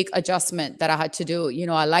big adjustment that I had to do. You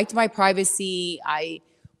know, I liked my privacy. I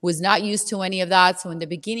was not used to any of that. So in the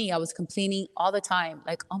beginning, I was complaining all the time,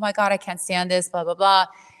 like, oh my God, I can't stand this, blah, blah, blah.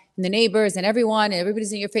 And the neighbors and everyone and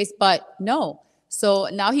everybody's in your face. But no. So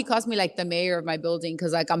now he calls me like the mayor of my building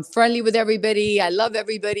because like I'm friendly with everybody. I love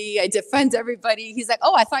everybody. I defend everybody. He's like,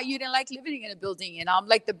 oh, I thought you didn't like living in a building. And I'm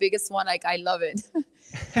like the biggest one. Like, I love it.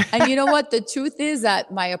 And you know what? The truth is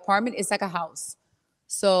that my apartment is like a house.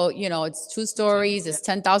 So, you know, it's 2 stories, it's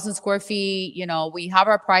 10,000 square feet. You know, we have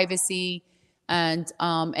our privacy. And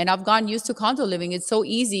I've gotten used to condo living. It's so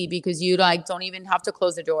easy because you like don't even have to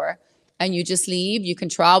close the door and you just leave. You can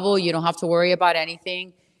travel. You don't have to worry about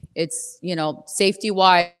anything. It's, you know, safety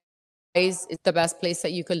wise, it's the best place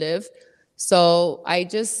that you could live. So I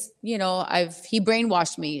just, you know, he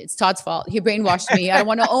brainwashed me. It's Todd's fault. He brainwashed me. I don't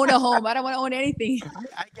want to own a home. I don't want to own anything.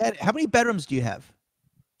 I get it. How many bedrooms do you have?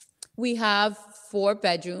 We have 4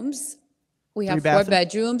 bedrooms. We have 3 4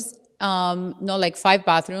 bathrooms? bedrooms. No, like 5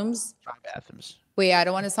 bathrooms. 5 bathrooms. Wait, I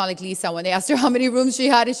don't want to sound like Lisa when they asked her how many rooms she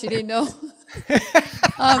had and she didn't know.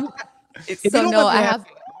 If you So don't no, mind me I have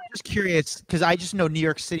asking, I'm just curious because I just know New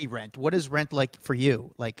York City rent. What is rent like for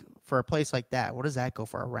you? Like for a place like that, what does that go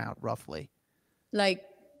for around roughly? like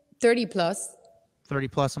 30 plus. 30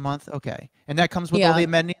 plus a month? Okay. And that comes with all the Yeah.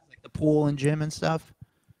 amenities like the pool and gym and stuff?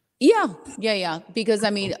 Yeah. Because I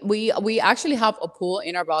mean, we actually have a pool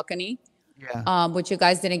in our balcony, Yeah. which you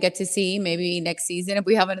guys didn't get to see. Maybe next season, if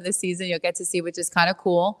we have another season, you'll get to see, which is kind of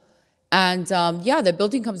cool. And yeah, the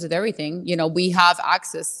building comes with everything. You know, we have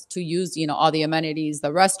access to use, you know, all the amenities,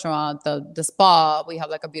 the restaurant, the spa. We have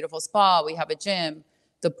like a beautiful spa. We have a gym,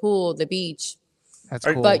 the pool, the beach. That's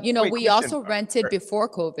Are- cool. But you know, Wait, we question. also rented before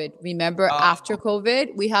COVID. Remember, after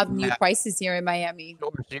COVID, we have new yeah. prices here in Miami.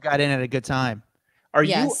 So you got in at a good time. Are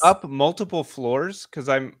you Yes. up multiple floors? Because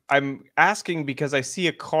I'm asking because I see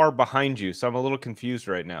a car behind you, so I'm a little confused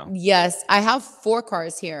right now. Yes, I have 4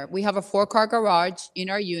 cars here. We have a 4-car garage in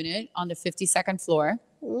our unit on the 52nd floor.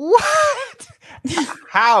 What?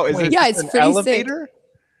 How is it? Yeah, just it's an pretty sick. elevator?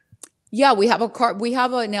 Yeah, we have a car. We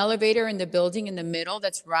have an elevator in the building in the middle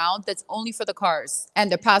that's round. That's only for the cars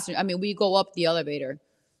and the passenger. I mean, we go up the elevator.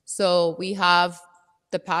 So we have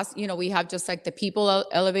you know, we have just like the people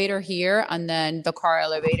elevator here and then the car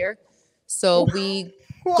elevator. So we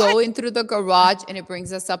go in through the garage and it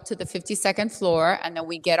brings us up to the 52nd floor. And then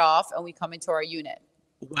we get off and we come into our unit.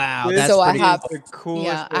 Wow, This that's So I pretty have, the coolest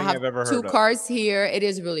yeah, I thing have I've ever 2 heard of. cars here. It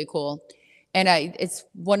is really cool. And it's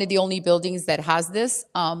one of the only buildings that has this.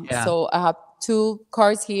 Yeah. So I have 2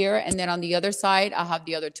 cars here. And then on the other side, I have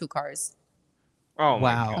the other 2 cars. Oh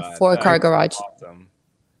my Wow. God, 4-car that's garage. Awesome.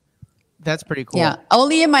 That's pretty cool. Yeah,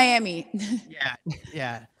 only in Miami.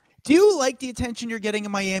 Yeah. Do you like the attention you're getting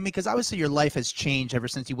in Miami? Because obviously your life has changed ever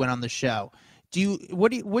since you went on the show.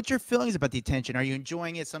 What's your feelings about the attention? Are you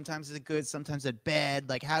enjoying it? Sometimes it's good, sometimes it's bad.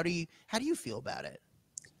 Like how do you feel about it?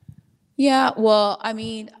 Yeah, well, I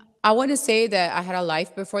mean, I want to say that I had a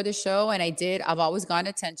life before the show and I've always gotten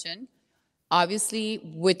attention. Obviously,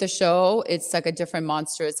 with the show, it's like a different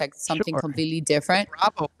monster. It's like something Sure. completely different.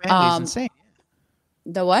 Bravo family is Um, insane.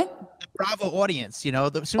 The what? The Bravo audience, you know.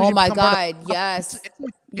 As soon as Oh you my become part of God, the- yes. it's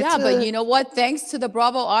Yeah, but a- you know what? Thanks to the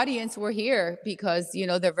Bravo audience, we're here because, you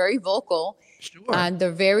know, they're very vocal Sure. and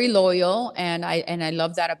they're very loyal. And I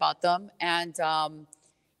love that about them. And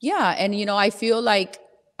yeah, and you know, I feel like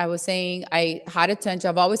I was saying I had attention.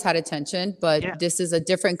 I've always had attention, but Yeah. this is a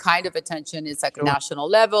different kind of attention. It's like Sure. national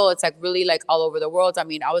level. It's like really like all over the world. I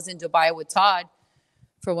mean, I was in Dubai with Todd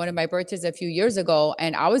for one of my birthdays a few years ago,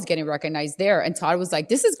 and I was getting recognized there. And Todd was like,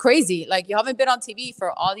 "This is crazy! Like you haven't been on TV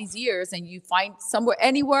for all these years, and you find somewhere,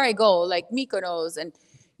 anywhere I go, like Mykonos, and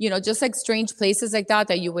you know, just like strange places like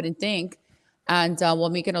that you wouldn't think." And well,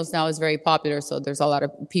 Mykonos now is very popular, so there's a lot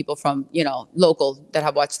of people from local that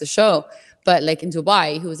have watched the show. But like in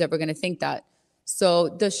Dubai, who's ever going to think that? So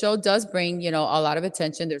the show does bring a lot of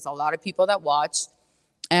attention. There's a lot of people that watch,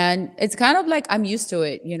 and it's kind of like I'm used to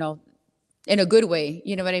it, in a good way.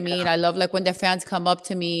 You know what I mean? I love like when the fans come up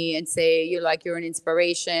to me and say, you're an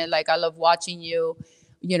inspiration. Like, I love watching you.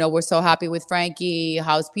 We're so happy with Frankie.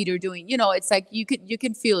 How's Peter doing? It's like you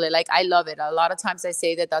can feel it. Like, I love it. A lot of times I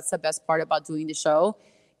say that that's the best part about doing the show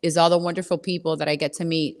is all the wonderful people that I get to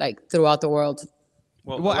meet like throughout the world.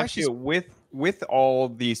 Well, Well, Alexia, actually- with all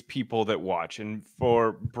these people that watch, and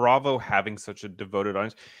for Bravo having such a devoted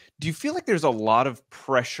audience, do you feel like there's a lot of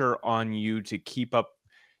pressure on you to keep up,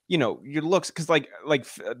 your looks? Because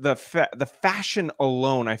the fashion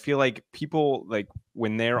alone, I feel like people, like,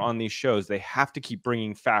 when they're on these shows, they have to keep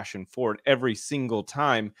bringing fashion forward every single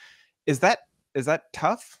time. Is that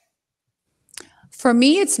tough? For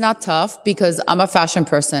me, it's not tough because I'm a fashion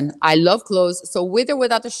person. I love clothes. So with or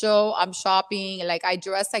without the show, I'm shopping. Like I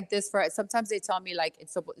dress like this for. Sometimes they tell me like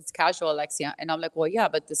it's casual, Alexia, and I'm like, well, yeah,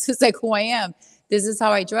 but this is like who I am. This is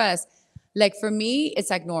how I dress. Like for me, it's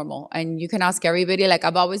like normal, and you can ask everybody. Like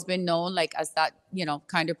I've always been known like as that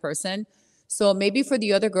kind of person. So maybe for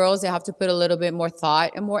the other girls, they have to put a little bit more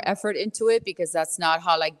thought and more effort into it because that's not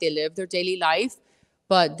how like they live their daily life.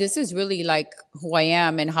 But this is really like who I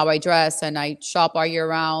am and how I dress, and I shop all year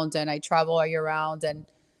round and I travel all year round. And,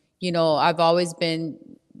 I've always been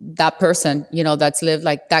that person, that's lived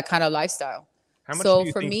like that kind of lifestyle. How much So do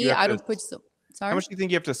you for think me, you have I to, don't put, How sorry, much do you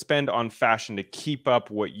think you have to spend on fashion to keep up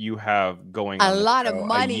what you have going a on the lot of show? A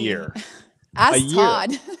money. year. A Ask year.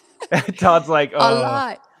 Todd. Todd's like, A oh.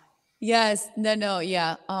 lot. Yes. No.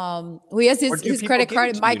 Yeah. He has Or do his people credit give it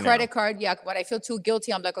card, to my you now? credit card. Yeah. When I feel too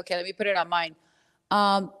guilty, I'm like, okay, let me put it on mine.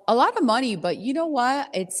 A lot of money, but you know what?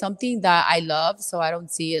 It's something that I love, so I don't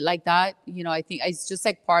see it like that. I think it's just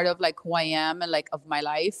like part of like who I am and like of my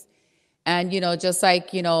life. And just like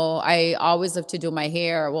I always love to do my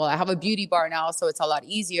hair. Well, I have a beauty bar now, so it's a lot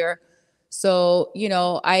easier. So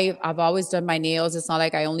I've always done my nails. It's not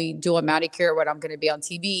like I only do a manicure when I'm going to be on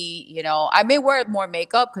TV. I may wear more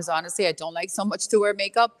makeup because honestly, I don't like so much to wear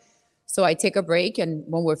makeup. So I take a break, and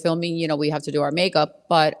when we're filming, we have to do our makeup.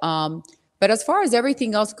 But as far as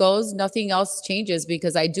everything else goes, nothing else changes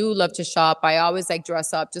because I do love to shop. I always like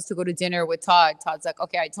dress up just to go to dinner with Todd. Todd's like,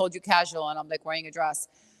 okay, I told you casual, and I'm like wearing a dress.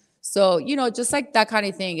 So, just like that kind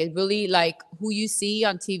of thing. It really like who you see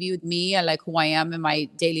on TV with me and like who I am in my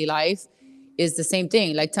daily life is the same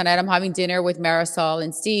thing. Like tonight, I'm having dinner with Marisol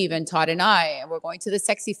and Steve and Todd and I, and we're going to the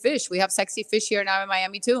Sexy Fish. We have Sexy Fish here now in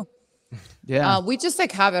Miami too. Yeah. We just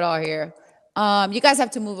like have it all here. You guys have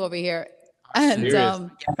to move over here. And Serious.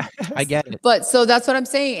 I get it. but so that's what I'm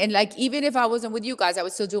saying. And like even if I wasn't with you guys, I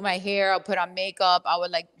would still do my hair, I'll put on makeup, I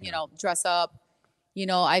would like, dress up.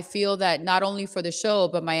 I feel that not only for the show,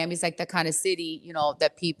 but Miami's like the kind of city,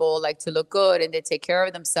 that people like to look good and they take care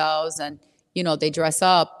of themselves and they dress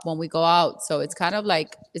up when we go out. So it's kind of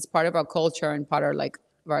like it's part of our culture and part of like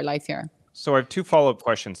of our life here. So I have two follow-up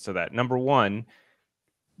questions to that. Number one,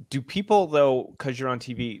 do people though, because you're on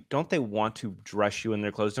TV, don't they want to dress you in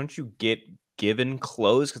their clothes? Don't you get given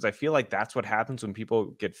clothes? Because I feel like that's what happens when people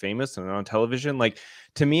get famous and they're on television. Like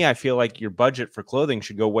to me, I feel like your budget for clothing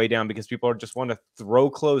should go way down because people are just want to throw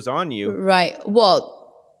clothes on you. Right. Well,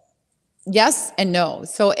 yes and no.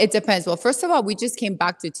 So it depends. Well, first of all, we just came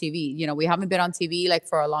back to TV. We haven't been on TV like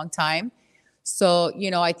for a long time. So,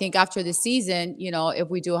 I think after the season, if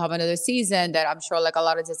we do have another season, that I'm sure like a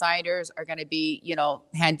lot of designers are going to be,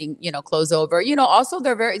 handing, clothes over. Also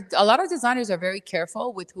a lot of designers are very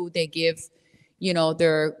careful with who they give,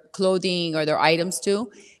 their clothing or their items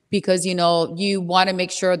to, because, you want to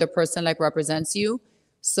make sure the person like represents you.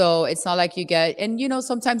 So it's not like you get, and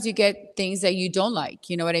sometimes you get things that you don't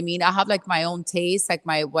like. You know what I mean? I have like my own taste, like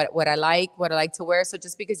what I like to wear. So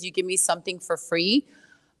just because you give me something for free,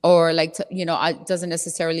 or like, it doesn't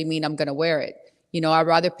necessarily mean I'm going to wear it. I'd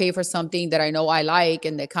rather pay for something that I know I like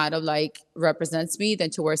and that kind of like represents me than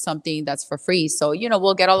to wear something that's for free. So,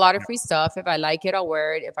 we'll get a lot of free stuff. If I like it, I'll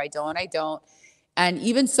wear it. If I don't, I don't. And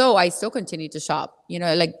even so, I still continue to shop.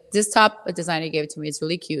 Like this top, a designer gave it to me. It's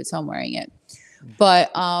really cute. So I'm wearing it. But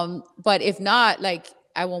if not, like,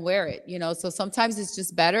 I won't wear it, So sometimes it's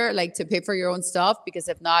just better like to pay for your own stuff, because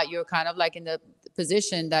if not, you're kind of like in the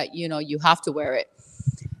position that, you have to wear it.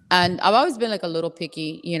 And I've always been like a little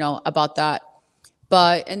picky, about that.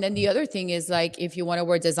 And then the other thing is like, if you want to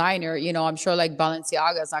wear designer, I'm sure like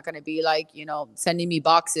Balenciaga is not going to be like, sending me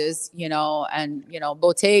boxes, and,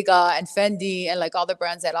 Bottega and Fendi and like all the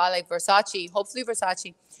brands that I like, Versace, hopefully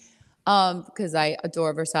Versace, because I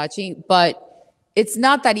adore Versace. But it's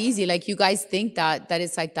not that easy. Like you guys think that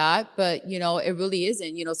it's like that, but, it really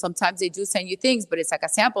isn't. Sometimes they do send you things, but it's like a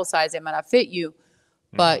sample size. It might not fit you.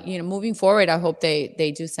 But, moving forward, I hope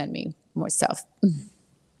they do send me more stuff.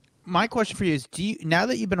 My question for you is, now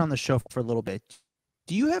that you've been on the show for a little bit,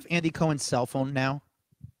 do you have Andy Cohen's cell phone now?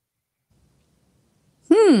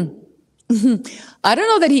 I don't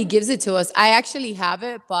know that he gives it to us. I actually have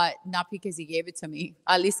it, but not because he gave it to me.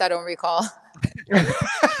 At least I don't recall.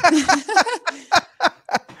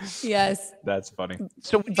 Yes. That's funny.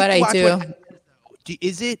 So but I do.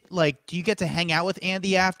 is it like, do you get to hang out with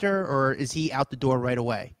Andy after, or is he out the door right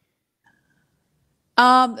away?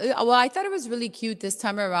 Well, I thought it was really cute this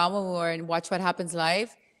time around when we were in Watch What Happens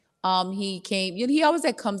Live. He came, he always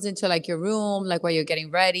like comes into like your room, like while you're getting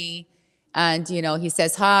ready. And, he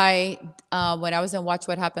says hi. When I was in Watch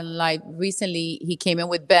What Happened Live recently, he came in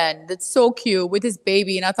with Ben. That's so cute with his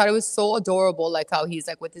baby. And I thought it was so adorable, like how he's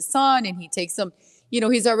like with his son and he takes him,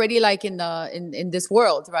 he's already like in this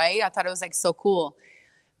world, right? I thought it was like so cool.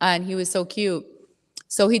 And he was so cute.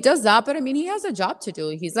 So he does that, but I mean, he has a job to do.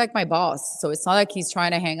 He's like my boss. So it's not like he's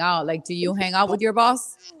trying to hang out. Like, do you hang out with your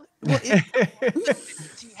boss? Well, do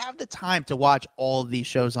you have the time to watch all of these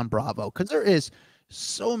shows on Bravo? Because there is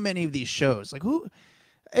so many of these shows. Like,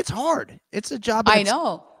 it's hard. It's a job. I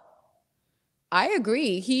know. I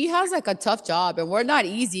agree. He has like a tough job and we're not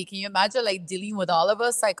easy. Can you imagine like dealing with all of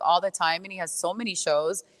us like all the time? And he has so many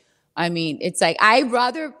shows. I mean, it's like, I'd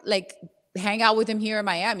rather like hang out with him here in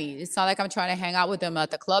Miami. It's not like I'm trying to hang out with him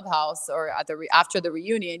at the clubhouse or at after the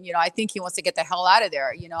reunion. I think he wants to get the hell out of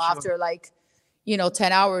there, sure. After like,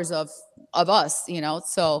 10 hours of us,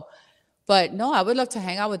 so, but no, I would love to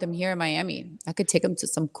hang out with him here in Miami. I could take him to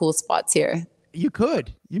some cool spots here. You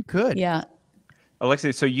could. Yeah.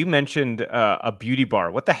 Alexia, so you mentioned a beauty bar.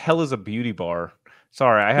 What the hell is a beauty bar?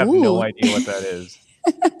 Sorry, I have no idea what that is.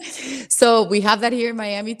 So we have that here in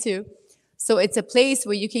Miami too. So it's a place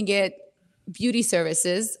where you can get beauty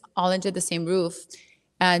services all under the same roof.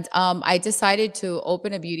 And I decided to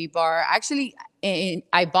open a beauty bar. Actually,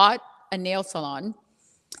 I bought a nail salon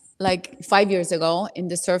like 5 years ago in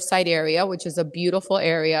the Surfside area, which is a beautiful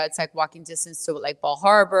area. It's like walking distance to like Ball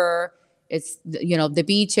Harbor. It's, the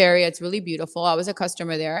beach area. It's really beautiful. I was a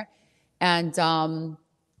customer there and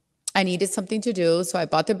I needed something to do. So I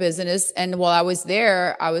bought the business. And while I was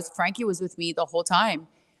there, Frankie was with me the whole time.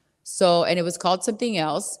 So, and it was called something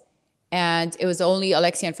else. And it was only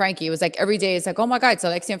Alexia and Frankie. It was like every day it's like, oh my God, it's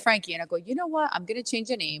Alexia and Frankie. And I go, you know what? I'm going to change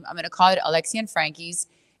the name. I'm going to call it Alexia and Frankie's.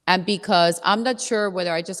 And because I'm not sure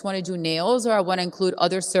whether I just want to do nails or I want to include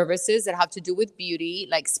other services that have to do with beauty,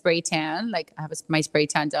 like spray tan, like I have my spray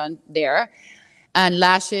tan done there, and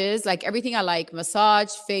lashes, like everything I like, massage,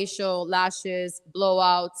 facial, lashes,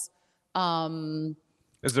 blowouts,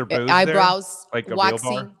 is there booze eyebrows, there? Like a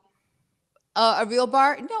waxing. real bar? A real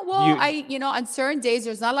bar? No, well, on certain days,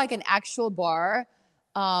 there's not like an actual bar,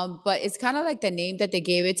 but it's kind of like the name that they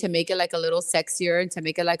gave it to make it like a little sexier and to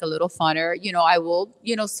make it like a little funner. I will,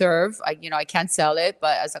 serve. I can't sell it,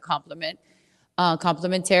 but as a compliment,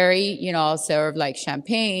 complimentary, I'll serve like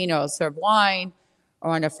champagne or I'll serve wine,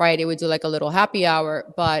 or on a Friday we do like a little happy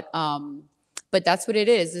hour. But that's what it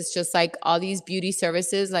is. It's just like all these beauty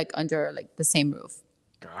services like under like the same roof.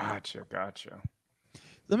 Gotcha.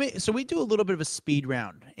 So we do a little bit of a speed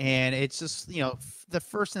round, and it's just, the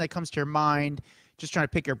first thing that comes to your mind, just trying to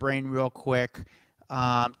pick your brain real quick.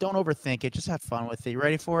 Don't overthink it. Just have fun with it. You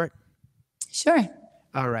ready for it? Sure.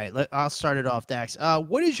 All right. I'll start it off, Dax.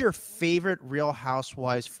 What is your favorite Real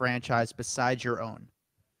Housewives franchise besides your own?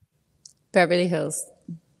 Beverly Hills.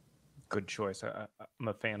 Good choice. I'm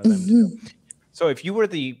a fan of them too. So if you were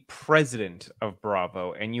the president of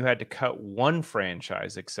Bravo and you had to cut one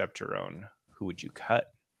franchise except your own, who would you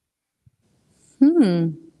cut?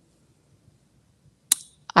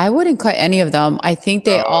 I wouldn't cut any of them. I think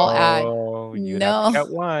they all add. You'd have to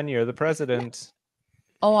cut one. You're the president.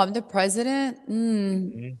 Oh, I'm the president?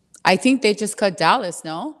 I think they just cut Dallas,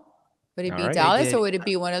 no? Would it be Dallas or would it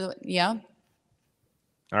be one of the, yeah?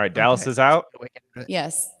 All right, Dallas is out?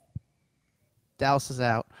 Yes. Dallas is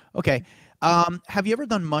out. Okay. Have you ever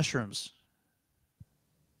done mushrooms?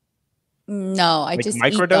 No, I like just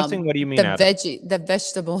microdosing? eat them. What do you mean? The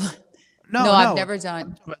vegetable. No, I've never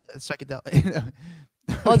done. Psychedelic.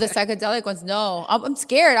 Oh, the psychedelic ones. No, I'm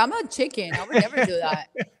scared. I'm a chicken. I would never do that.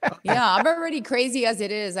 Yeah, I'm already crazy as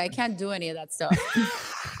it is. I can't do any of that stuff.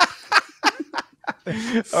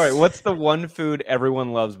 All right, what's the one food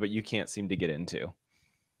everyone loves but you can't seem to get into?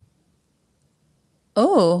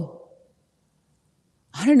 Oh,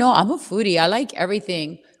 I don't know. I'm a foodie. I like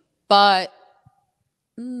everything, but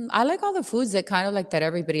I like all the foods that kind of like that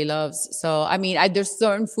everybody loves. So, I mean, there's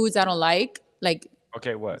certain foods I don't like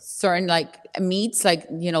okay, what? Certain like meats, like,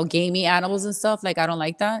 gamey animals and stuff. Like, I don't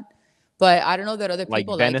like that, but I don't know that other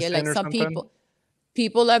people like it. Like some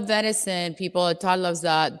people love venison. Todd loves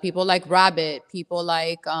that. People like rabbit. People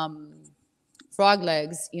like, frog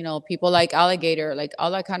legs, people like alligator, like all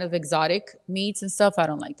that kind of exotic meats and stuff. I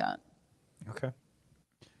don't like that. Okay.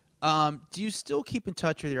 Do you still keep in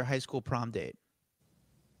touch with your high school prom date?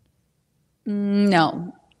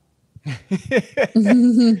 No.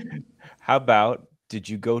 How about, did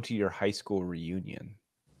you go to your high school reunion?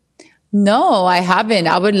 No, I haven't.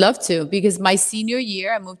 I would love to because my senior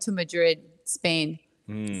year, I moved to Madrid, Spain.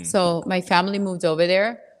 Mm. So my family moved over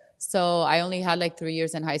there. So I only had like 3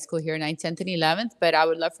 years in high school here, 9th, 10th, and 11th. But I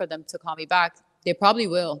would love for them to call me back. They probably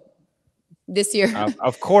will this year.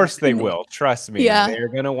 Of course they will. Trust me. Yeah. They're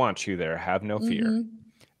going to want you there. Have no fear.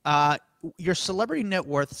 Your celebrity net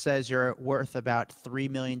worth says you're worth about $3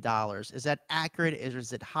 million. Is that accurate?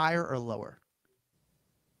 Is it higher or lower?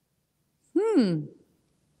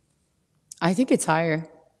 I think it's higher.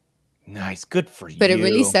 Nice. Good for you. But it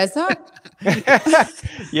really says that?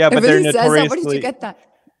 Yeah, It but they're really says that? Where did you notoriously get that?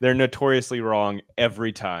 they're notoriously wrong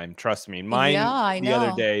every time. Trust me. Mine Yeah, I the other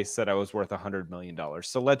know. day said I was worth $100 million.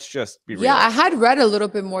 So let's just be real. Yeah, I had read a little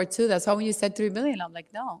bit more too. That's why when you said 3 million, I'm like,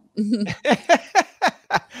 no.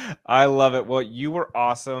 I love it. Well, you were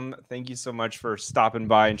awesome. Thank you so much for stopping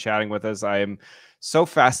by and chatting with us. I am so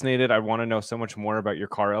fascinated. I want to know so much more about your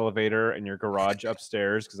car elevator and your garage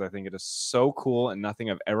upstairs because I think it is so cool and nothing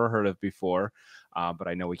I've ever heard of before. But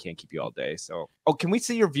I know we can't keep you all day. So, oh, can we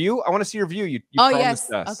see your view? I want to see your view. You Oh, promised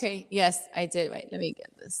yes. us. Okay. Yes, I did. Wait, let me get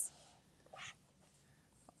this.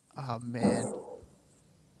 Oh, man.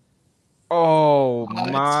 Oh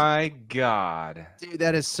that's- my God. Dude,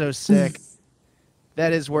 that is so sick.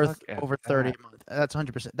 That is worth Look at over 30 that. a month. That's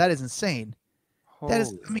 100%. That is insane. That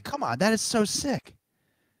is, I mean, come on. That is so sick.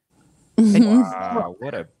 Wow,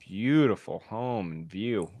 what a beautiful home and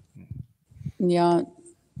view. Yeah.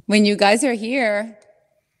 When you guys are here,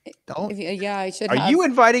 Don't. yeah, I should Are have. you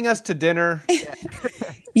inviting us to dinner?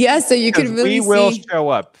 Yeah, so you can 'Cause really we will see. show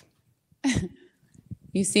up.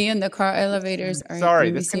 You see in the car elevators. All right, Sorry,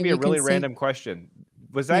 let me this see can if be a you can really see. random question.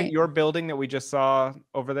 Was that Right. your building that we just saw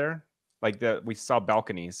over there? Like we saw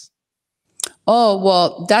balconies. Oh,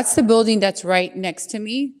 well, that's the building that's right next to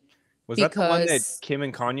me. Was that the one that Because- Kim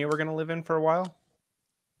and Kanye were going to live in for a while?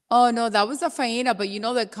 Oh, no, that was a Faena, but you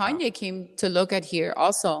know that Kanye came to look at here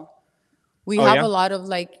also. We Oh, have yeah? a lot of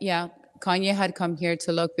Kanye had come here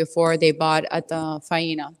to look before they bought at the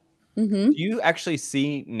Faena. Do you actually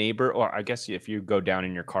see or I guess if you go down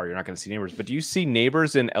in your car, you're not going to see neighbors, but do you see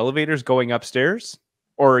neighbors in elevators going upstairs?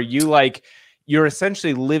 Or are you you're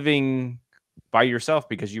essentially living by yourself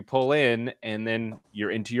because you pull in and then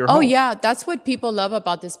you're into your Oh, home? yeah. That's what people love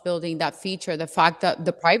about this building, that feature, the fact that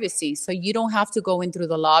the privacy. So you don't have to go in through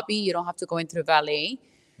the lobby. You don't have to go in through valet.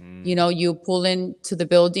 You know, you pull into the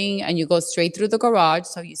building and you go straight through the garage.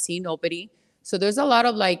 So you see nobody. So there's a lot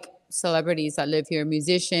of celebrities that live here,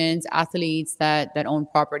 musicians, athletes that own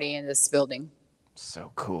property in this building.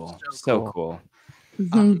 So cool. So So cool.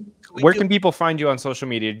 cool. Where can people find you on social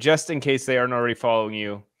media, just in case they aren't already following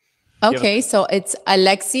you? Okay, so it's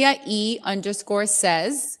Alexia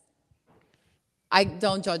E_says. I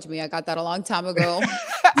don't judge me. I got that a long time ago.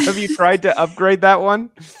 Have you tried to upgrade that one?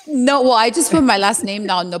 No, well, I just put my last name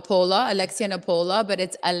now, Nepola, Alexia Nepola, but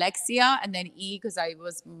it's Alexia and then E because I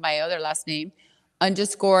was my other last name,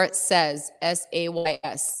 _says,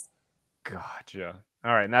 SAYS. Gotcha.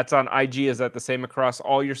 All right. And that's on IG. Is that the same across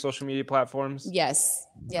all your social media platforms? Yes,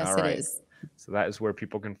 All it right. is. So that is where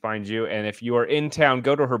people can find you. And if you are in town,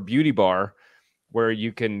 go to her beauty bar where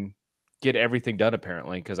you can get everything done,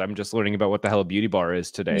 apparently, because I'm just learning about what the hell a beauty bar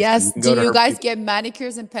is today. Yes. So you can go Do to you her guys get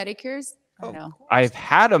manicures and pedicures? I know. I've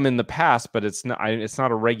had them in the past, but it's not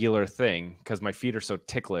a regular thing because my feet are so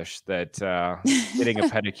ticklish that getting a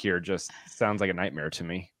pedicure just sounds like a nightmare to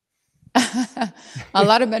me. A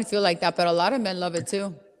lot of men feel like that, but a lot of men love it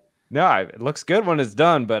too. No, it looks good when it's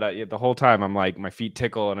done, but the whole time I'm like, my feet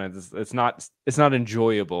tickle, and it's not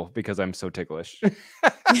enjoyable because I'm so ticklish.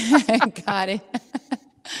 Got it.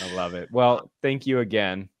 I love it. Well, thank you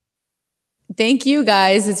again. Thank you,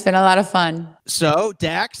 guys. It's been a lot of fun. So,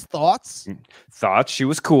 Dax, thoughts? Thoughts? She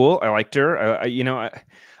was cool. I liked her.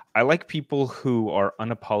 I like people who are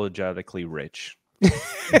unapologetically rich.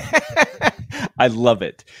 I love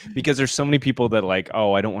it because there's so many people that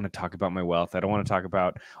oh, I don't want to talk about my wealth. I don't want to talk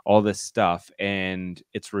about all this stuff. And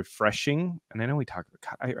it's refreshing. And I know we talk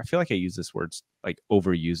about, I feel like I use this word,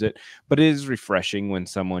 overuse it, but it is refreshing when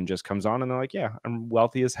someone just comes on and they're like, yeah, I'm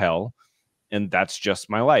wealthy as hell. And that's just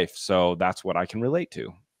my life. So that's what I can relate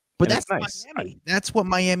to. But And that's it's nice. Miami. That's what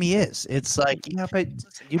Miami is. It's Yeah, but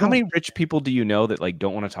how many rich people do you know that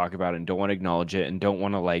don't want to talk about it and don't want to acknowledge it and don't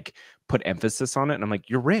want to put emphasis on it? And I'm like,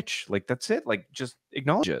 you're rich. That's it. Just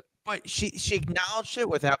acknowledge it. But she acknowledged it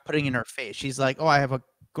without putting it in her face. She's like, oh, I have a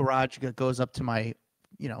garage that goes up to my,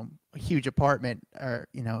 a huge apartment or,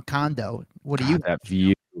 condo. What do you God, that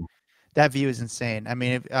view? That view is insane. I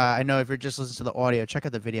mean, I know if you're just listening to the audio, check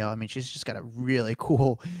out the video. I mean, she's just got a really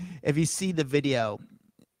cool. If you see the video,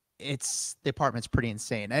 the apartment's pretty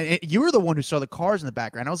insane. You were the one who saw the cars in the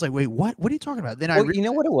background. I was like, wait, what? What are you talking about? Then Well, you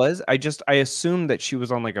know what it was? I assumed that she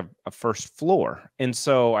was on like a first floor. And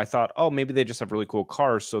so I thought, oh, maybe they just have really cool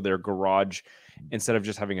cars. So their garage, instead of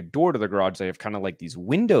just having a door to the garage, they have kind of like these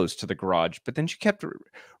windows to the garage. But then she kept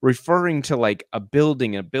referring to like a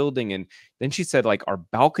building. And then she said like our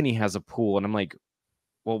balcony has a pool. And I'm like,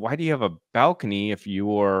 well, why do you have a balcony if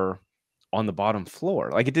you are on the bottom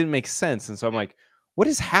floor? Like it didn't make sense. And so I'm like, what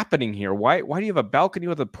is happening here? Why do you have a balcony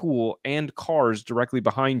with a pool and cars directly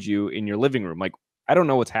behind you in your living room? Like, I don't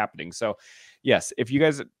know what's happening. So yes, if you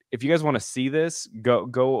guys want to see this,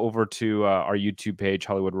 go over to our YouTube page,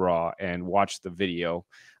 Hollywood Raw, and watch the video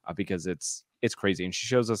because it's crazy. And she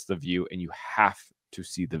shows us the view, and you have to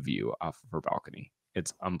see the view off of her balcony.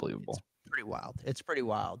 It's unbelievable. It's pretty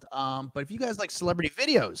wild. But if you guys like celebrity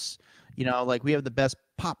videos, like we have the best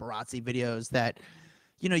paparazzi videos that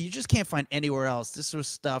you just can't find anywhere else. This was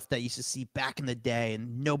stuff that you used to see back in the day,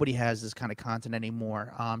 and nobody has this kind of content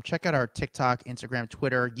anymore. Check out our TikTok, Instagram,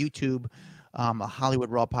 Twitter, YouTube, a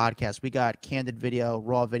Hollywood Raw podcast. We got candid video,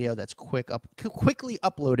 raw video that's quickly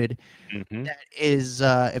uploaded. Mm-hmm. That is,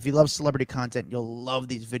 if you love celebrity content, you'll love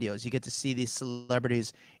these videos. You get to see these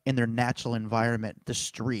celebrities in their natural environment, the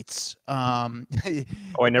streets. Oh,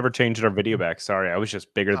 I never changed our video back. Sorry, I was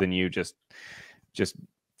just bigger than you. Just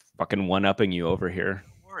fucking one-upping you over here.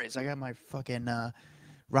 No worries. I got my fucking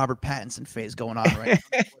Robert Pattinson phase going on right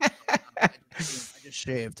now. I just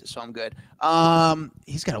shaved, so I'm good.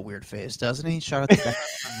 He's got a weird face, doesn't he? Shout out to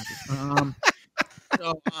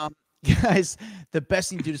that. Guys, the best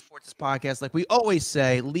thing to do to support this podcast, like we always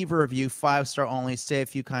say, leave a review, 5-star only, say a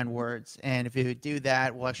few kind words, and if you do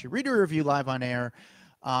that, we'll actually read a review live on air.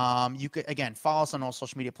 You could, again, follow us on all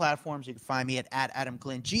social media platforms. You can find me at Adam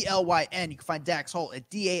Glyn, Glyn. You can find Dax Holt at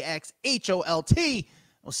DaxHolt.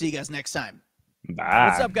 We'll see you guys next time. Bye.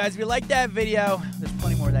 What's up, guys? If you like that video, there's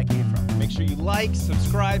plenty more where that came from. Make sure you like,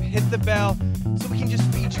 subscribe, hit the bell so we can just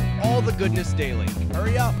feed you all the goodness daily.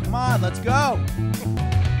 Hurry up. Come on. Let's go.